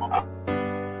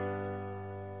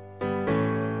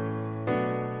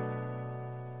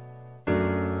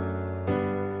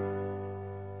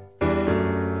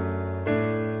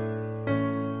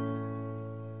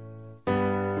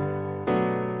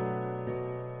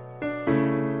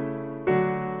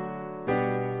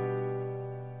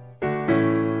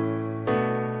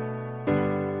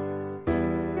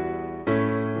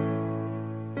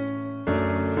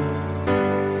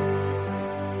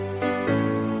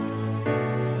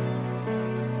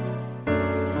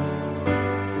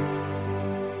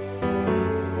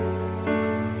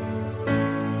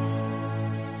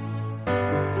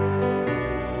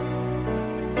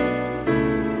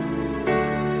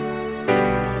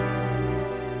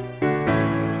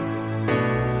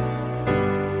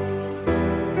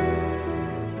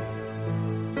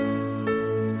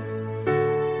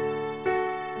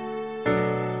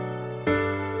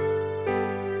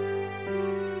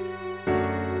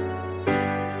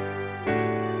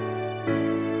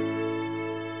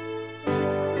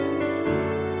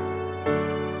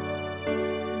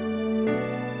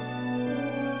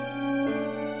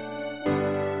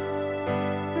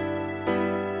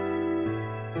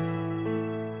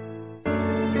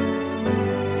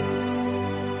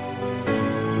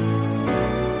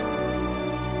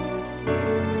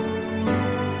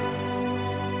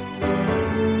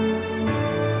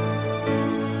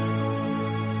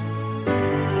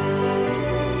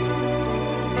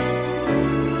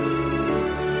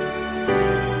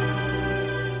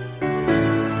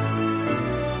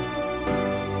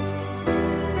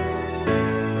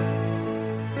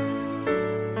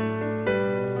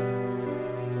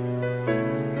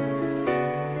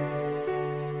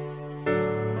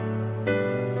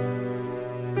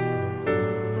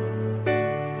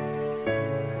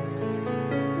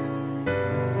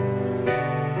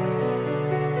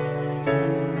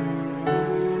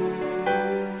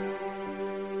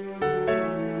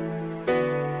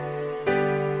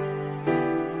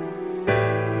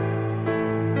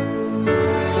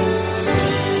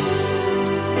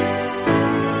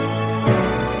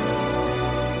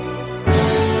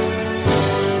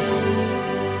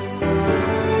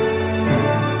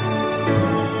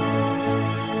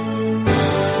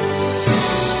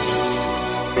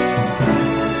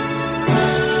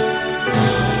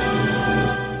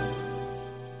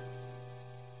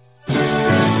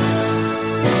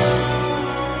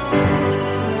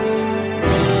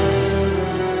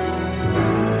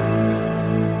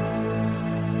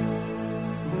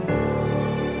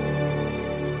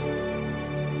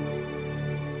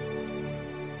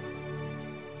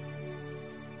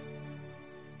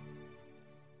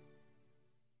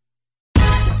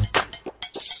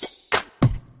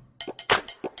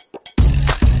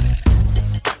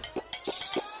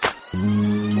 Thank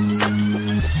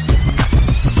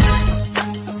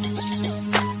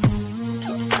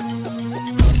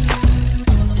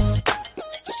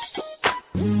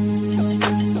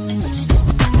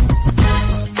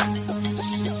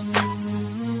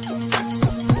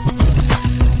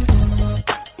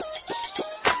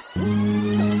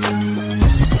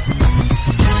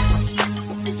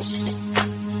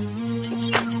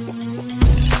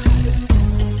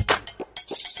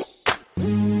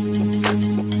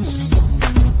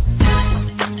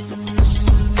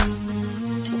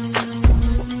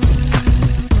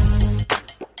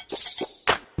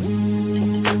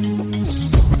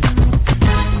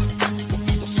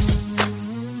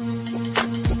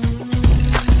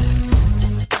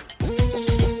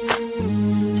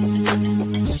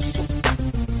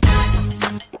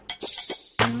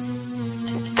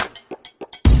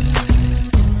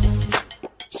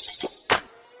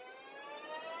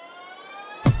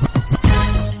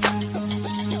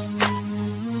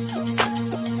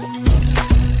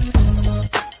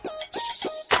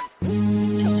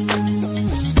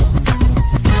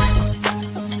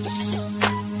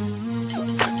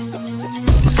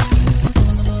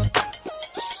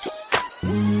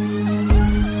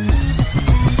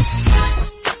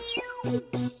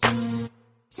you.